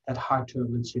that high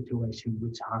turbulence situation,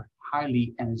 which are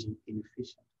highly energy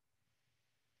inefficient.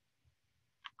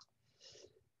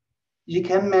 You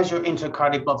can measure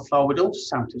intracardiac blood flow with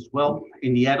ultrasound as well.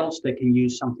 In the adults, they can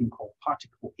use something called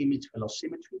particle image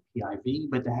velocimetry, PIV,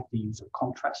 but they have to use a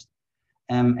contrast.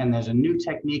 And there's a new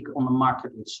technique on the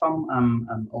market with some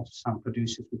ultrasound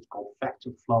producers, which is called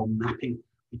vector flow mapping,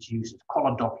 which uses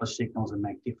color Doppler signals and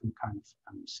make different kinds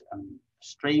of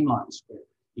streamlines where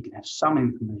you can have some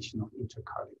information of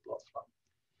intracardiac blood flow.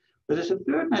 But there's a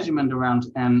third measurement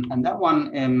around, and that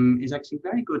one is actually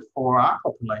very good for our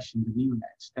population, the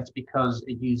neonates. That's because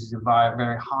it uses a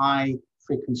very high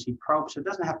frequency probe, so it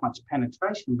doesn't have much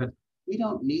penetration, but we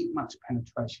don't need much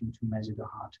penetration to measure the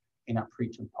heart in our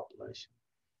preterm population.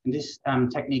 And this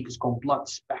technique is called blood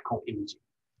speckle imaging.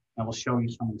 I will show you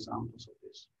some examples of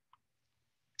this.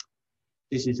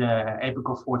 This is an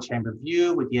apical 4-chamber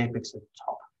view with the apex at the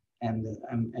top. And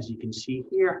as you can see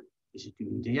here, this is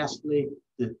doing diastole.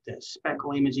 The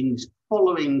speckle imaging is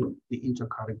following the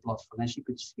intracardiac blood flow. As you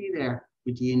could see there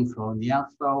with the inflow and the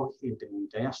outflow, here doing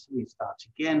diastole, it starts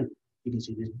again. You can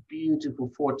see this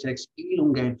beautiful vortex,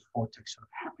 elongated vortex sort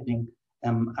of happening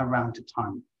around the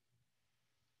time.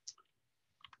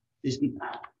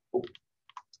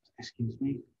 Excuse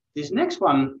me. This next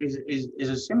one is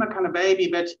a similar kind of baby,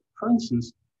 but for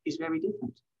instance, is very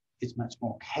different. It's much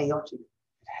more chaotic.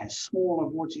 It has smaller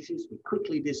vortices that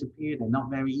quickly disappear. They're not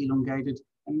very elongated.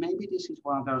 And maybe this is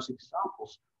one of those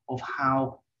examples of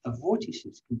how a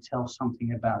vortices can tell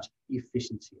something about the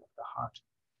efficiency of the heart.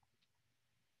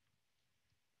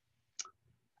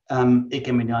 It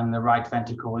can be done in the right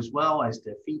ventricle as well, as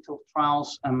the fetal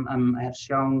trials have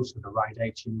shown. So the right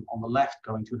atrium on the left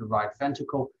going to the right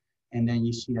ventricle. And then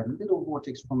you see that little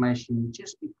vortex formation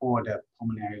just before the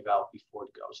pulmonary valve, before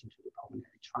it goes into the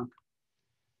pulmonary trunk.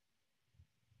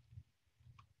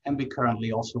 And we're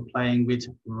currently also playing with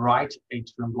right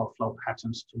atrium blood flow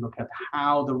patterns to look at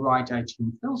how the right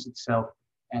atrium fills itself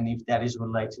and if that is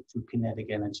related to kinetic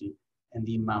energy and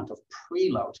the amount of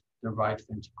preload the right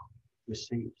ventricle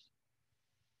receives.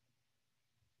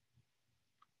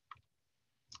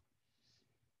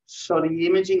 So the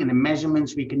imaging and the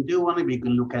measurements we can do on it, we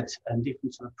can look at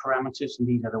different sort of parameters, and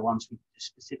these are the ones we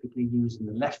specifically use in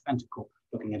the left ventricle,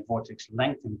 looking at vortex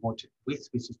length and vortex width,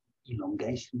 which is the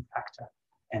elongation factor,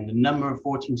 and the number of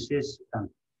vortices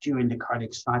during the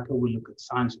cardiac cycle. We look at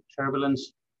signs of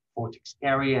turbulence, vortex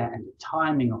area and the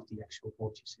timing of the actual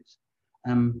vortices.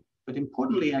 But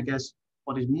importantly, I guess,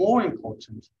 what is more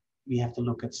important, we have to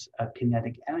look at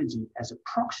kinetic energy as a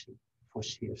proxy for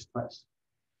shear stress.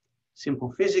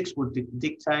 Simple physics would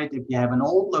dictate if you have an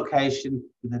old location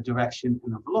with a direction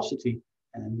and a velocity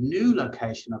and a new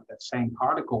location of that same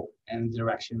particle and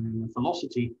direction and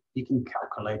velocity, you can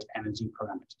calculate energy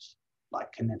parameters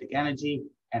like kinetic energy,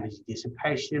 energy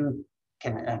dissipation,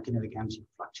 kinetic energy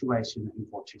fluctuation, and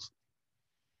vorticity.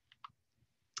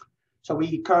 So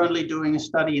we're currently doing a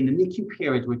study in the NICU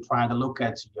period. We're trying to look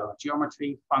at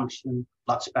geometry, function,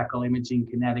 blood speckle imaging,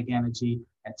 kinetic energy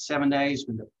at 7 days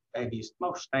when the baby is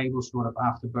most stable sort of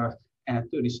after birth, and at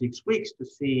 36 weeks to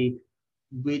see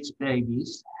which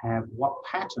babies have what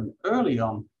pattern early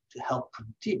on to help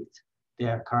predict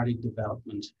their cardiac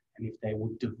development and if they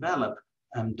would develop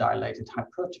dilated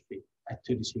hypertrophy at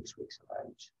 36 weeks of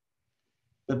age.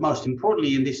 But most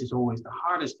importantly, and this is always the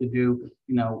hardest to do,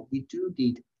 we do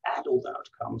need adult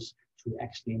outcomes to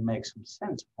actually make some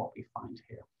sense of what we find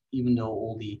here, even though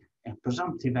all the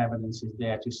presumptive evidence is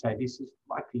there to say this is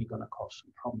likely going to cause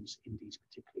some problems in these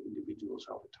particular individuals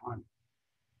over time.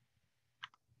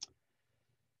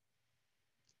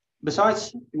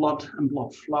 Besides blood and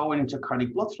blood flow and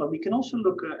intracardiac blood flow, we can also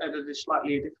look at it a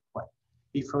slightly different way.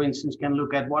 We, for instance, can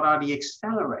look at what are the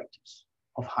accelerators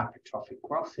of hypertrophic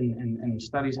growth, and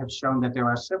studies have shown that there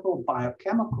are several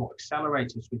biochemical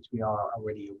accelerators which we are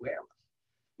already aware of.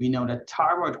 We know that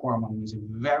thyroid hormone is a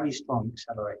very strong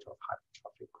accelerator of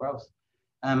hypertrophic growth.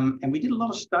 And we did a lot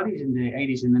of studies in the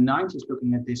 80s and the 90s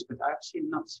looking at this, but I've actually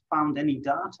not found any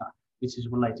data which is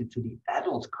related to the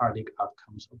adult cardiac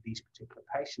outcomes of these particular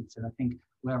patients. And I think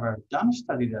whoever done a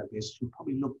study like this should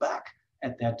probably look back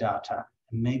at their data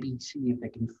and maybe see if they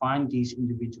can find these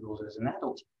individuals as an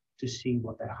adult to see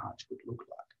what their hearts would look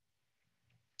like.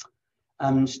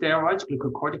 Steroids,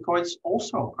 glucocorticoids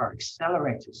also are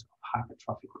accelerators of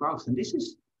hypertrophic growth. And this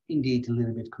is indeed a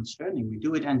little bit concerning. We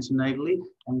do it antenatally,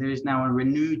 and there is now a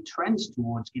renewed trend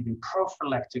towards giving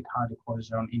prophylactic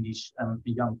hydrocortisone in this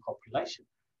young population.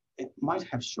 It might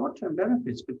have short-term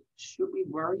benefits, but should we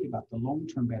worry about the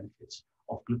long-term benefits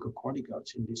of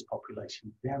glucocorticoids in this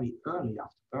population very early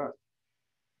after birth?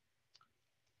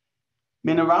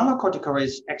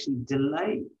 Mineralocorticoids actually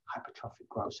delay hypertrophic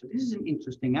growth. So this is an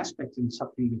interesting aspect and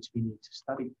something which we need to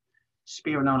study.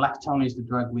 Spironolactone is the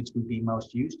drug which would be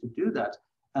most used to do that,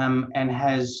 and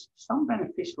has some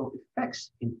beneficial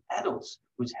effects in adults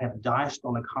which have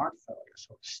diastolic heart failure,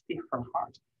 so stiffer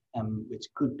heart, which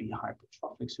could be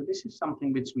hypertrophic. So this is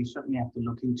something which we certainly have to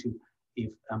look into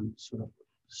if sort of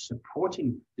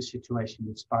supporting the situation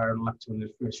with spironolactone in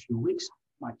the first few weeks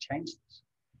might change this.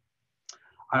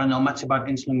 I don't know much about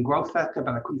insulin growth factor,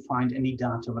 but I couldn't find any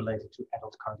data related to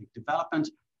adult cardiac development.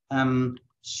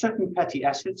 Certain fatty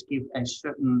acids give a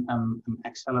certain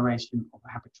acceleration of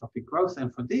hypertrophic growth.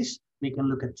 And for this, we can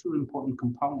look at two important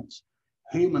components.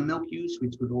 Human milk use,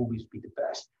 which would always be the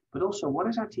best, but also what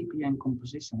is our TPN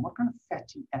composition? What kind of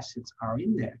fatty acids are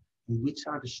in there? And which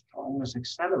are the strongest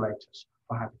accelerators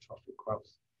for hypertrophic growth?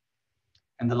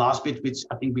 And the last bit, which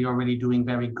I think we're already doing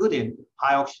very good in,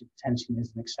 high oxygen tension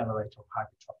is an accelerator of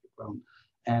hypertrophic growth.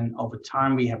 And over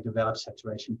time, we have developed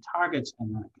saturation targets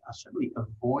and are certainly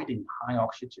avoiding high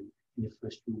oxygen in the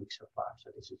first few weeks of life. So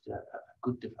this is a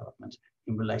good development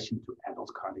in relation to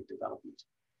adult cardiac development.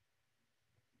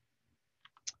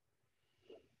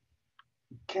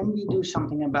 Can we do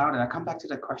something about it? I come back to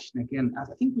that question again.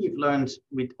 I think we've learned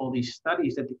with all these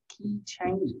studies that the key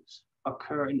changes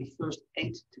occur in the first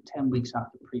 8 to 10 weeks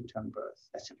after preterm birth.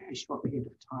 That's a very short period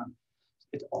of time.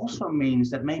 It also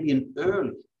means that maybe an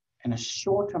early and a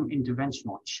short-term intervention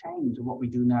or change of what we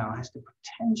do now has the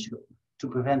potential to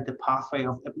prevent the pathway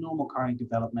of abnormal cardiac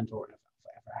development or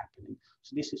ever happening.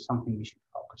 So this is something we should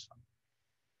focus on.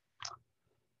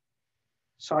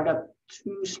 So I got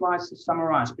 2 slides to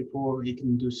summarize before we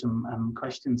can do some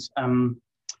questions.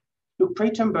 Look,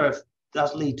 preterm birth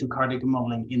does lead to cardiac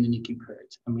remodeling in the NICU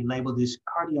period, and we label this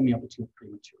cardiomyopathy of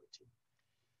prematurity.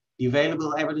 The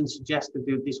available evidence suggests that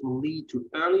this will lead to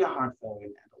earlier heart failure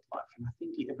in adult life, and I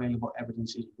think the available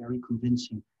evidence is very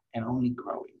convincing and only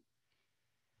growing.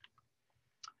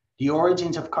 The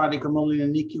origins of cardiac remodeling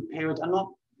in the NICU period are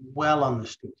not well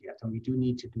understood yet, and we do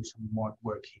need to do some more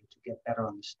work here to get better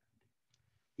understanding.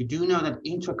 We do know that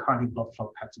intracardiac blood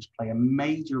flow patterns play a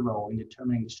major role in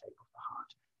determining the shape of the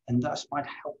heart, and thus might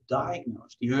help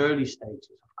diagnose the early stages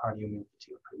of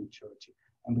cardiomyopathy of prematurity.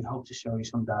 And we hope to show you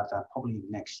some data probably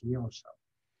next year or so.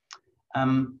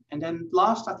 And then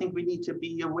last, I think we need to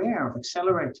be aware of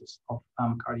accelerators of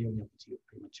cardiomyopathy of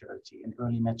prematurity and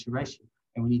early maturation.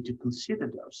 And we need to consider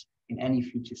those in any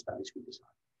future studies we design.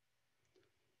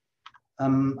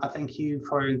 I thank you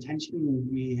for your attention.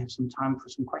 We have some time for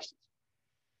some questions.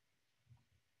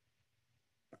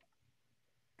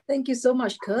 Thank you so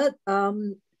much, Koert.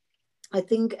 I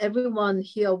think everyone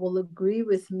here will agree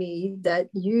with me that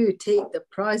you take the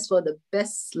prize for the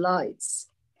best slides.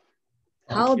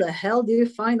 How the hell do you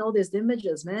find all these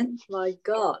images, man? My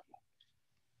God.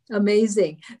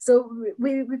 Amazing. So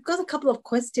we've got a couple of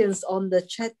questions on the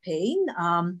chat pane.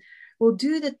 We'll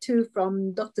do the two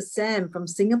from Dr. Sam from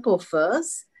Singapore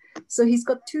first. So he's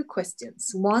got two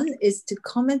questions. One is to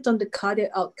comment on the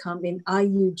cardiac outcome in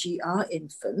IUGR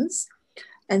infants.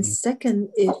 And second,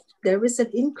 if there is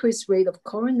an increased rate of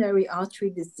coronary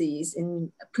artery disease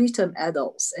in preterm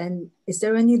adults, and is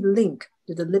there any link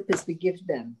to the lipids we give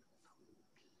them?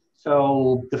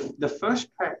 So the first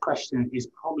question is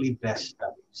probably best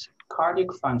studies.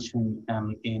 Cardiac function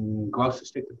in growth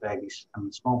restricted babies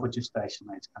and small for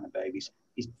gestational age kind of babies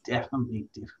is definitely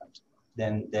different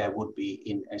than there would be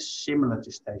in a similar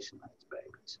gestational age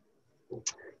babies.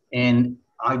 And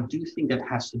I do think that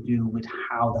has to do with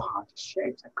how the heart is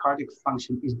shaped. Cardiac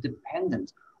function is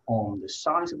dependent on the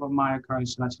size of a myocardial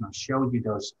sites, and I showed you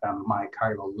those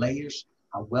myocardial layers,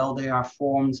 how well they are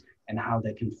formed, and how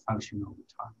they can function over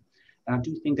time. And I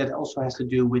do think that also has to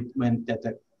do with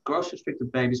the growth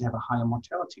restricted babies have a higher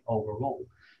mortality overall.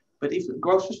 But if the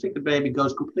growth restricted baby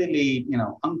goes completely,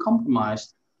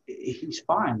 uncompromised, he's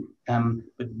fine.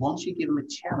 But once you give him a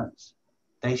challenge,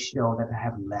 they show that they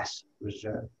have less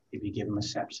reserve. If you give them a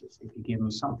sepsis, if you give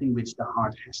them something which the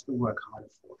heart has to work harder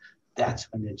for, that's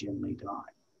when they generally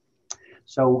die.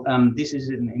 So this is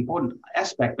an important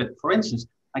aspect. But for instance,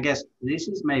 I guess this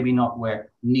is maybe not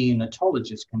where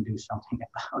neonatologists can do something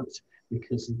about it,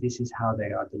 because this is how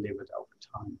they are delivered over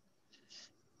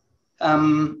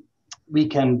time. We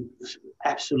can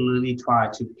absolutely try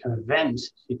to prevent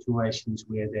situations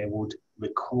where they would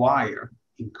require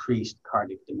increased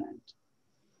cardiac demand.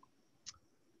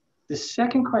 The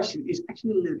second question is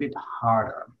actually a little bit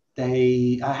harder.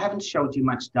 I haven't showed you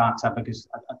much data because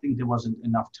I think there wasn't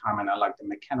enough time, and I like the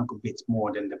mechanical bits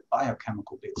more than the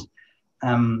biochemical bits.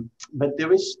 But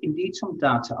there is indeed some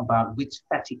data about which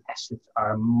fatty acids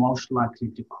are most likely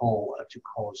to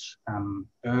cause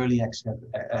early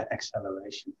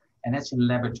acceleration, and that's in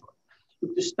laboratory.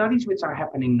 The studies which are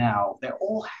happening now, they're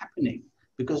all happening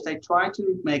because they try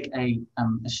to make a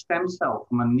stem cell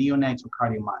from a neonatal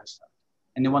cardiomyocyte,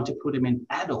 and they want to put them in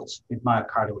adults with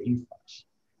myocardial infarcts.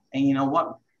 And you know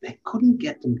what? They couldn't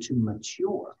get them to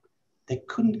mature. They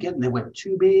couldn't get them, they were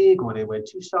too big or they were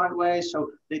too sideways.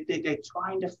 So they're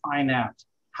trying to find out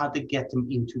how to get them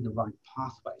into the right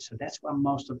pathway. So that's where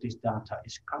most of this data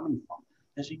is coming from.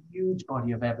 There's a huge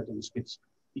body of evidence which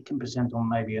we can present on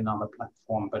maybe another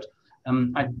platform, but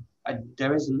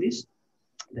there is a list.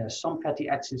 There are some fatty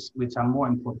acids which are more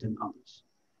important than others.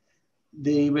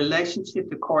 The relationship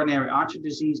to coronary artery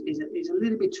disease is a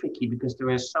little bit tricky because there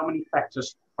are so many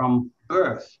factors from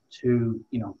birth to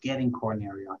getting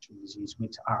coronary artery disease,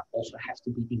 which are also have to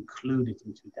be included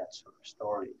into that sort of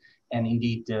story. And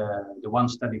indeed, the one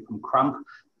study from Crump,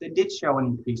 they did show an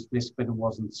increased risk, but it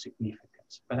wasn't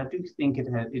significant. But I do think it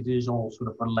is all sort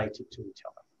of related to each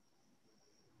other.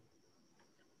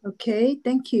 Okay,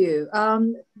 thank you.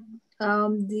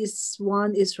 This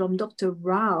one is from Dr.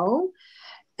 Rao.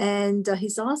 And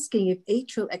he's asking if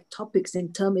atrial ectopics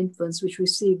in term infants, which we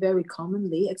see very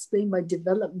commonly, explained by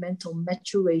developmental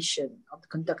maturation of the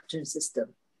conduction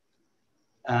system.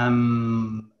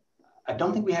 I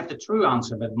don't think we have the true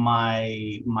answer, but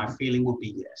my feeling would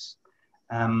be yes.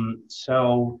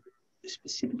 So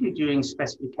specifically during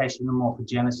specification and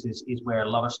morphogenesis is where a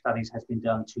lot of studies has been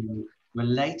done to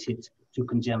relate it to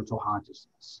congenital heart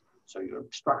disease. So you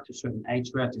obstruct a certain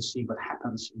atria to see what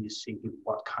happens, and you see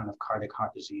what kind of cardiac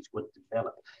heart disease would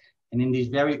develop. And in these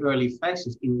very early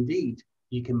phases, indeed,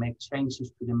 you can make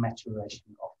changes to the maturation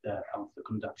of the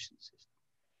conduction system.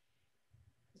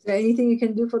 Is there anything you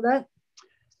can do for that?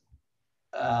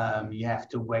 You have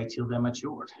to wait till they're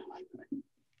matured.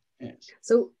 Yes.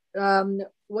 So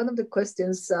one of the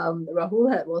questions Rahul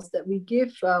had was that we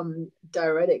give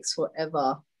diuretics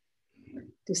forever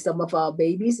to some of our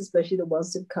babies, especially the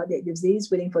ones with cardiac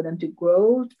disease, waiting for them to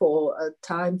grow for a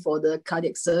time for the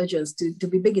cardiac surgeons to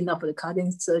be big enough for the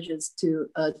cardiac surgeons to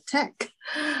attack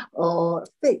or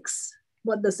fix.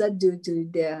 What does that do to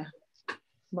their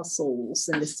muscles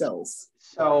and the cells?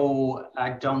 So I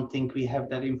don't think we have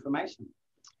that information.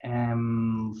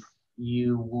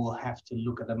 You will have to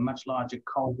look at a much larger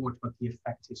cohort what the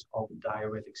effect is of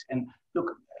diuretics. And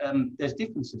look, there's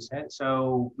differences.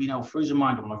 So we know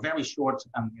furosemide on a very short,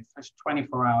 first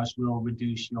 24 hours will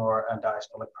reduce your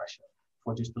diastolic pressure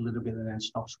for just a little bit and then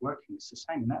stops working. It's the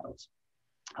same in adults.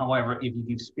 However, if you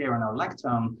give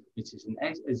spironolactone, which is an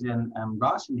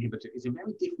RAS inhibitor, is a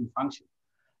very different function.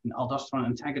 An aldosterone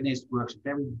antagonist works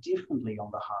very differently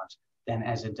on the heart than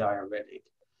as a diuretic.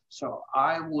 So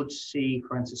I would see,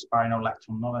 for instance,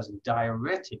 spironolactone not as a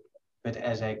diuretic, but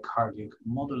as a cardiac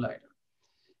modulator.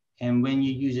 And when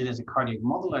you use it as a cardiac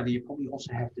modulator, you probably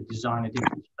also have to design a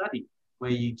different study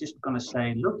where you're just going to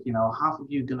say, look, you know, half of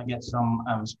you are going to get some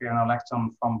spironolactone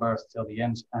from birth till the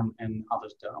end, and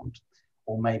others don't,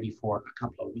 or maybe for a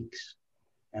couple of weeks.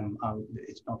 And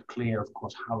it's not clear, of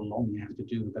course, how long you have to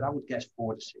do it, but I would guess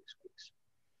 4 to 6 weeks.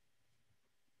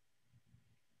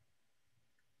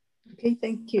 Okay,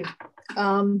 thank you.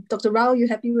 Dr. Rao, you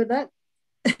happy with that?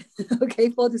 Okay,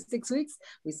 4 to 6 weeks.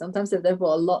 We sometimes have them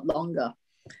for a lot longer.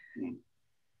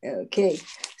 Okay,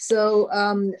 so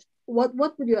what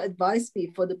would your advice be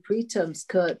for the preterms,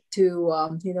 Koert, to,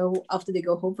 you know, after they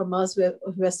go home from us,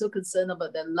 we're so concerned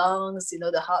about their lungs, you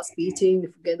know, the heart's beating, we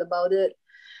forget about it.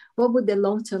 What would their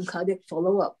long-term cardiac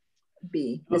follow-up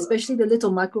be, especially the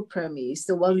little micropremies,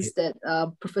 the ones that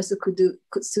Professor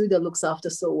Kutsuda looks after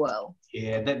so well?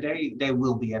 Yeah, they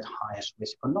will be at highest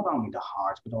risk for not only the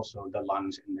heart, but also the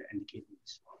lungs and the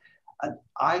kidneys.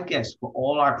 I guess for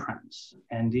all our friends,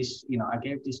 and this, you know, I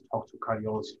gave this talk to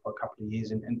cardiologists for a couple of years,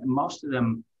 and most of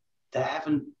them, they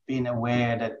haven't been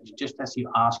aware that just as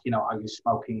you ask, you know, are you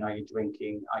smoking, are you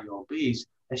drinking, are you obese,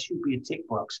 there should be a tick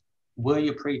box. Were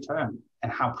you preterm,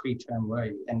 and how preterm were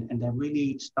you? And they're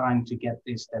really starting to get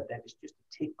this, that is just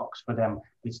a tick box for them,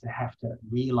 which they have to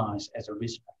realize as a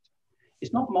risk factor.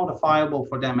 It's not modifiable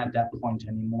for them at that point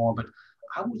anymore, but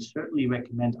I would certainly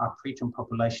recommend our preterm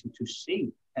population to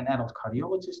see an adult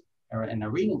cardiologist or a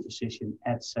renal physician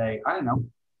at, say, I don't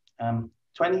know,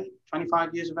 20,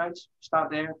 25 years of age.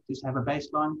 Start there, just have a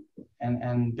baseline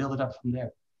and build it up from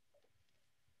there.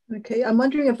 Okay, I'm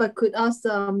wondering if I could ask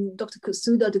Dr.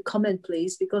 Kutsuda to comment,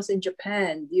 please, because in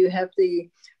Japan, you have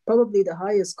probably the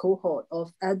highest cohort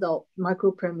of adult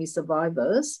micropremy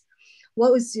survivors.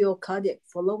 What was your cardiac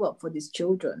follow-up for these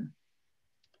children?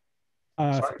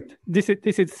 This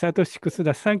is Satoshi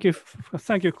Kusuda.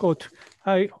 Thank you, Koert.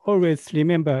 I always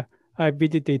remember I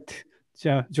visited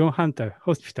John Hunter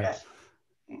Hospital. Yes.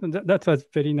 That was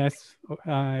very nice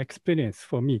experience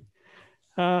for me.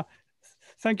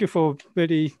 Thank you for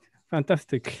very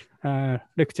fantastic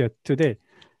lecture today.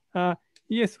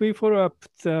 Yes, we follow up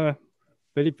the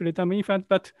very preterm infant,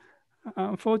 but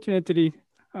unfortunately,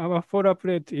 our follow-up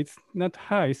rate is not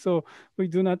high, so we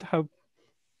do not have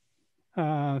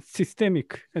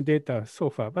systemic data so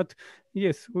far. But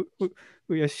yes,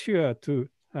 we are sure to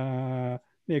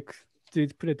make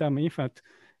this preterm infant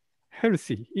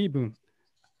healthy even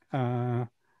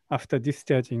after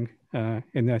discharging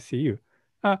NICU.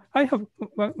 I have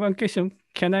one question.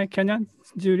 Can I,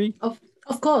 Julie?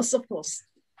 Of course.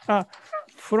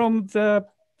 From the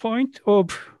point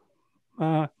of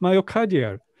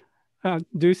myocardial,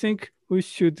 do you think we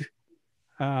should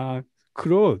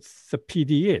close the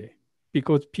PDA?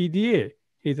 Because PDA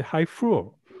is high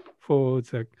flow for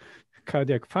the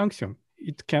cardiac function.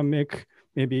 It can make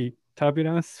maybe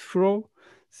turbulence flow.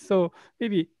 So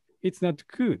maybe it's not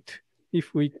good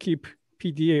if we keep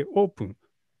PDA open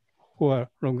for a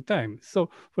long time. So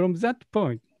from that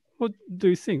point, what do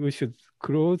you think? We should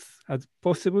close as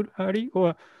possible early,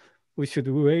 or we should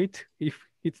wait if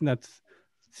it's not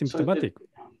symptomatic? So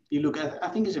you look at, I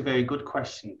think it's a very good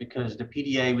question, because the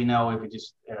PDA, we know if we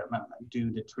just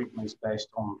do the treatments based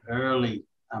on early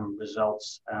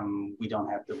results, we don't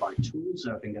have the right tools.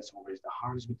 I think that's always the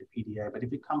hardest with the PDA. But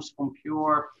if it comes from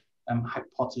pure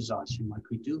hypothesizing, like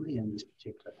we do here in this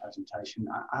particular presentation,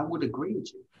 I would agree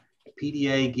with you. The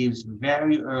PDA gives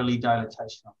very early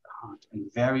dilatation of the heart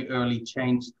and very early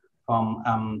change from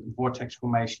vortex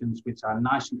formations, which are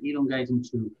nice and elongating,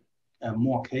 to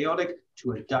more chaotic,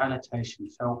 to a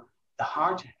dilatation. So the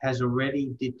heart has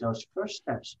already did those first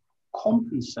steps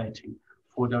compensating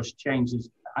for those changes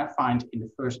I find in the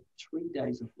first 3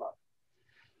 days of life.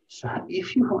 So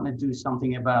if you want to do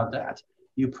something about that,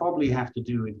 you probably have to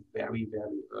do it very,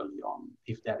 very early on,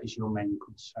 if that is your main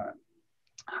concern.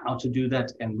 How to do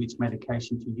that and which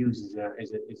medication to use is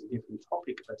a different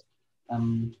topic. But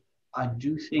I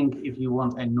do think if you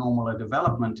want a normal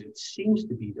development, it seems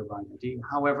to be the right idea.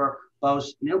 However, both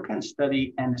Nilken's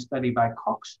study and the study by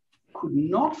Cox could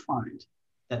not find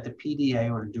that the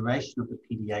PDA or the duration of the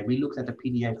PDA, we looked at the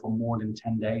PDA for more than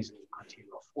 10 days as a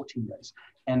criteria, or 14 days.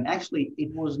 And actually,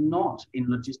 it was not in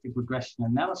logistic regression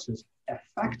analysis a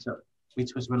factor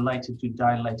which was related to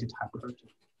dilated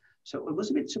hypertrophy. So it was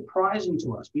a bit surprising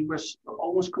to us. We were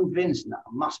almost convinced now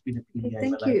it must be the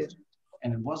PDA related,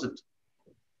 and it wasn't.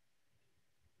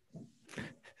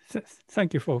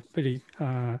 Thank you for very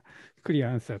clear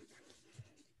answer.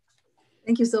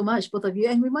 Thank you so much, both of you.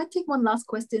 And we might take one last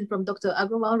question from Dr.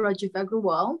 Agrawal, Rajiv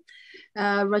Agrawal.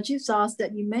 Rajiv's asked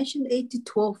that you mentioned 8 to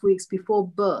 12 weeks before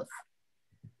birth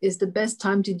is the best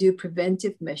time to do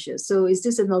preventive measures. So is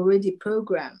this an already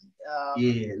programmed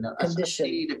That's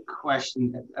actually the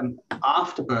question.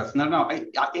 After birth, no.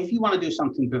 If you want to do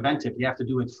something preventive, you have to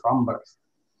do it from birth.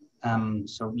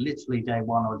 So literally day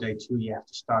 1 or day 2, you have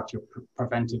to start your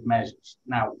preventive measures.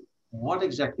 Now, what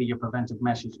exactly your preventive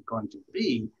measures are going to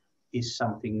be is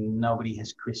something nobody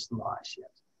has crystallized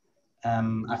yet.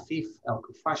 Afif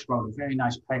El-Kufash wrote a very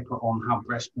nice paper on how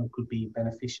breast milk could be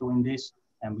beneficial in this.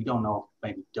 And we don't know if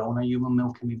maybe donor human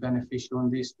milk can be beneficial in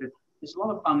this. But there's a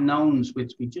lot of unknowns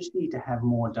which we just need to have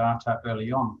more data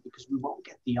early on, because we won't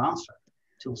get the answer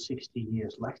till 60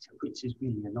 years later, which is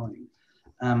really annoying.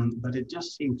 But it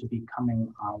just seemed to be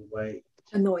coming our way.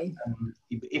 Annoying.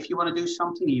 If you want to do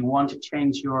something, you want to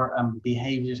change your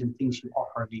behaviors and things, you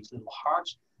offer these little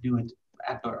hearts, do it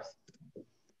at birth.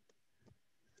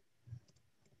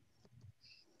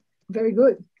 Very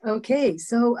good. Okay,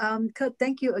 so Koert,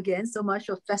 thank you again so much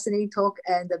for fascinating talk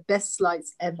and the best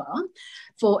slides ever.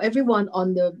 For everyone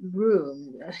on the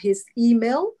room, his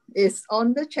email is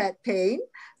on the chat pane,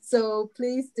 so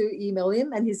please do email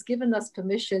him, and he's given us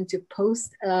permission to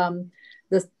post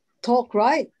the talk,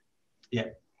 right? Yeah.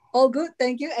 All good,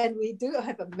 thank you. And we do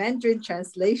have a Mandarin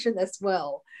translation as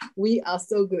well. We are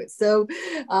so good. So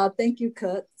thank you,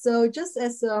 Koert. So just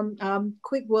as a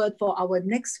quick word for our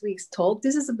next week's talk,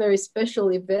 this is a very special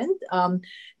event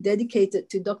dedicated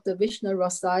to Dr. Vishnu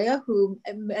Rosaya, who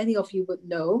many of you would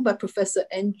know, by Professor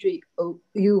Andrew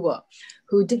Ewer,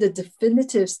 who did the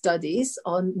definitive studies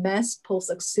on mass pulse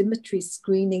oximetry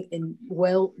screening in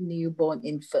well newborn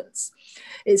infants.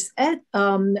 It's at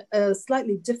a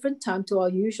slightly different time to our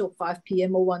usual 5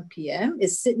 p.m. or 1 p.m.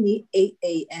 It's Sydney 8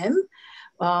 a.m.,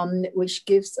 which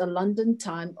gives a London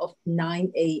time of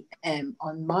 9 a.m.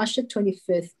 on March the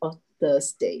 25th of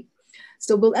Thursday.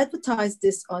 So we'll advertise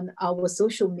this on our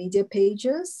social media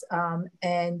pages,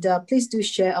 and please do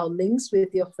share our links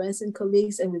with your friends and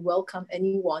colleagues, and we welcome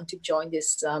anyone to join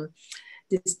this,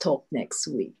 this talk next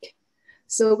week.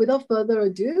 So without further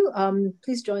ado,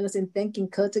 please join us in thanking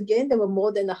Koert again. There were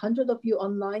more than 100 of you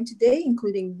online today,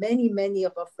 including many, many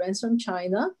of our friends from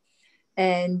China.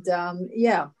 And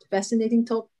yeah, fascinating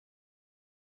talk.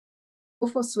 Go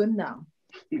for a swim now.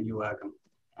 You're welcome.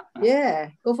 Yeah,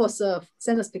 go for a surf.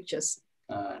 Send us pictures.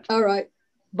 All right.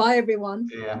 Bye, everyone.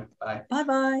 Yeah, bye.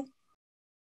 Bye-bye.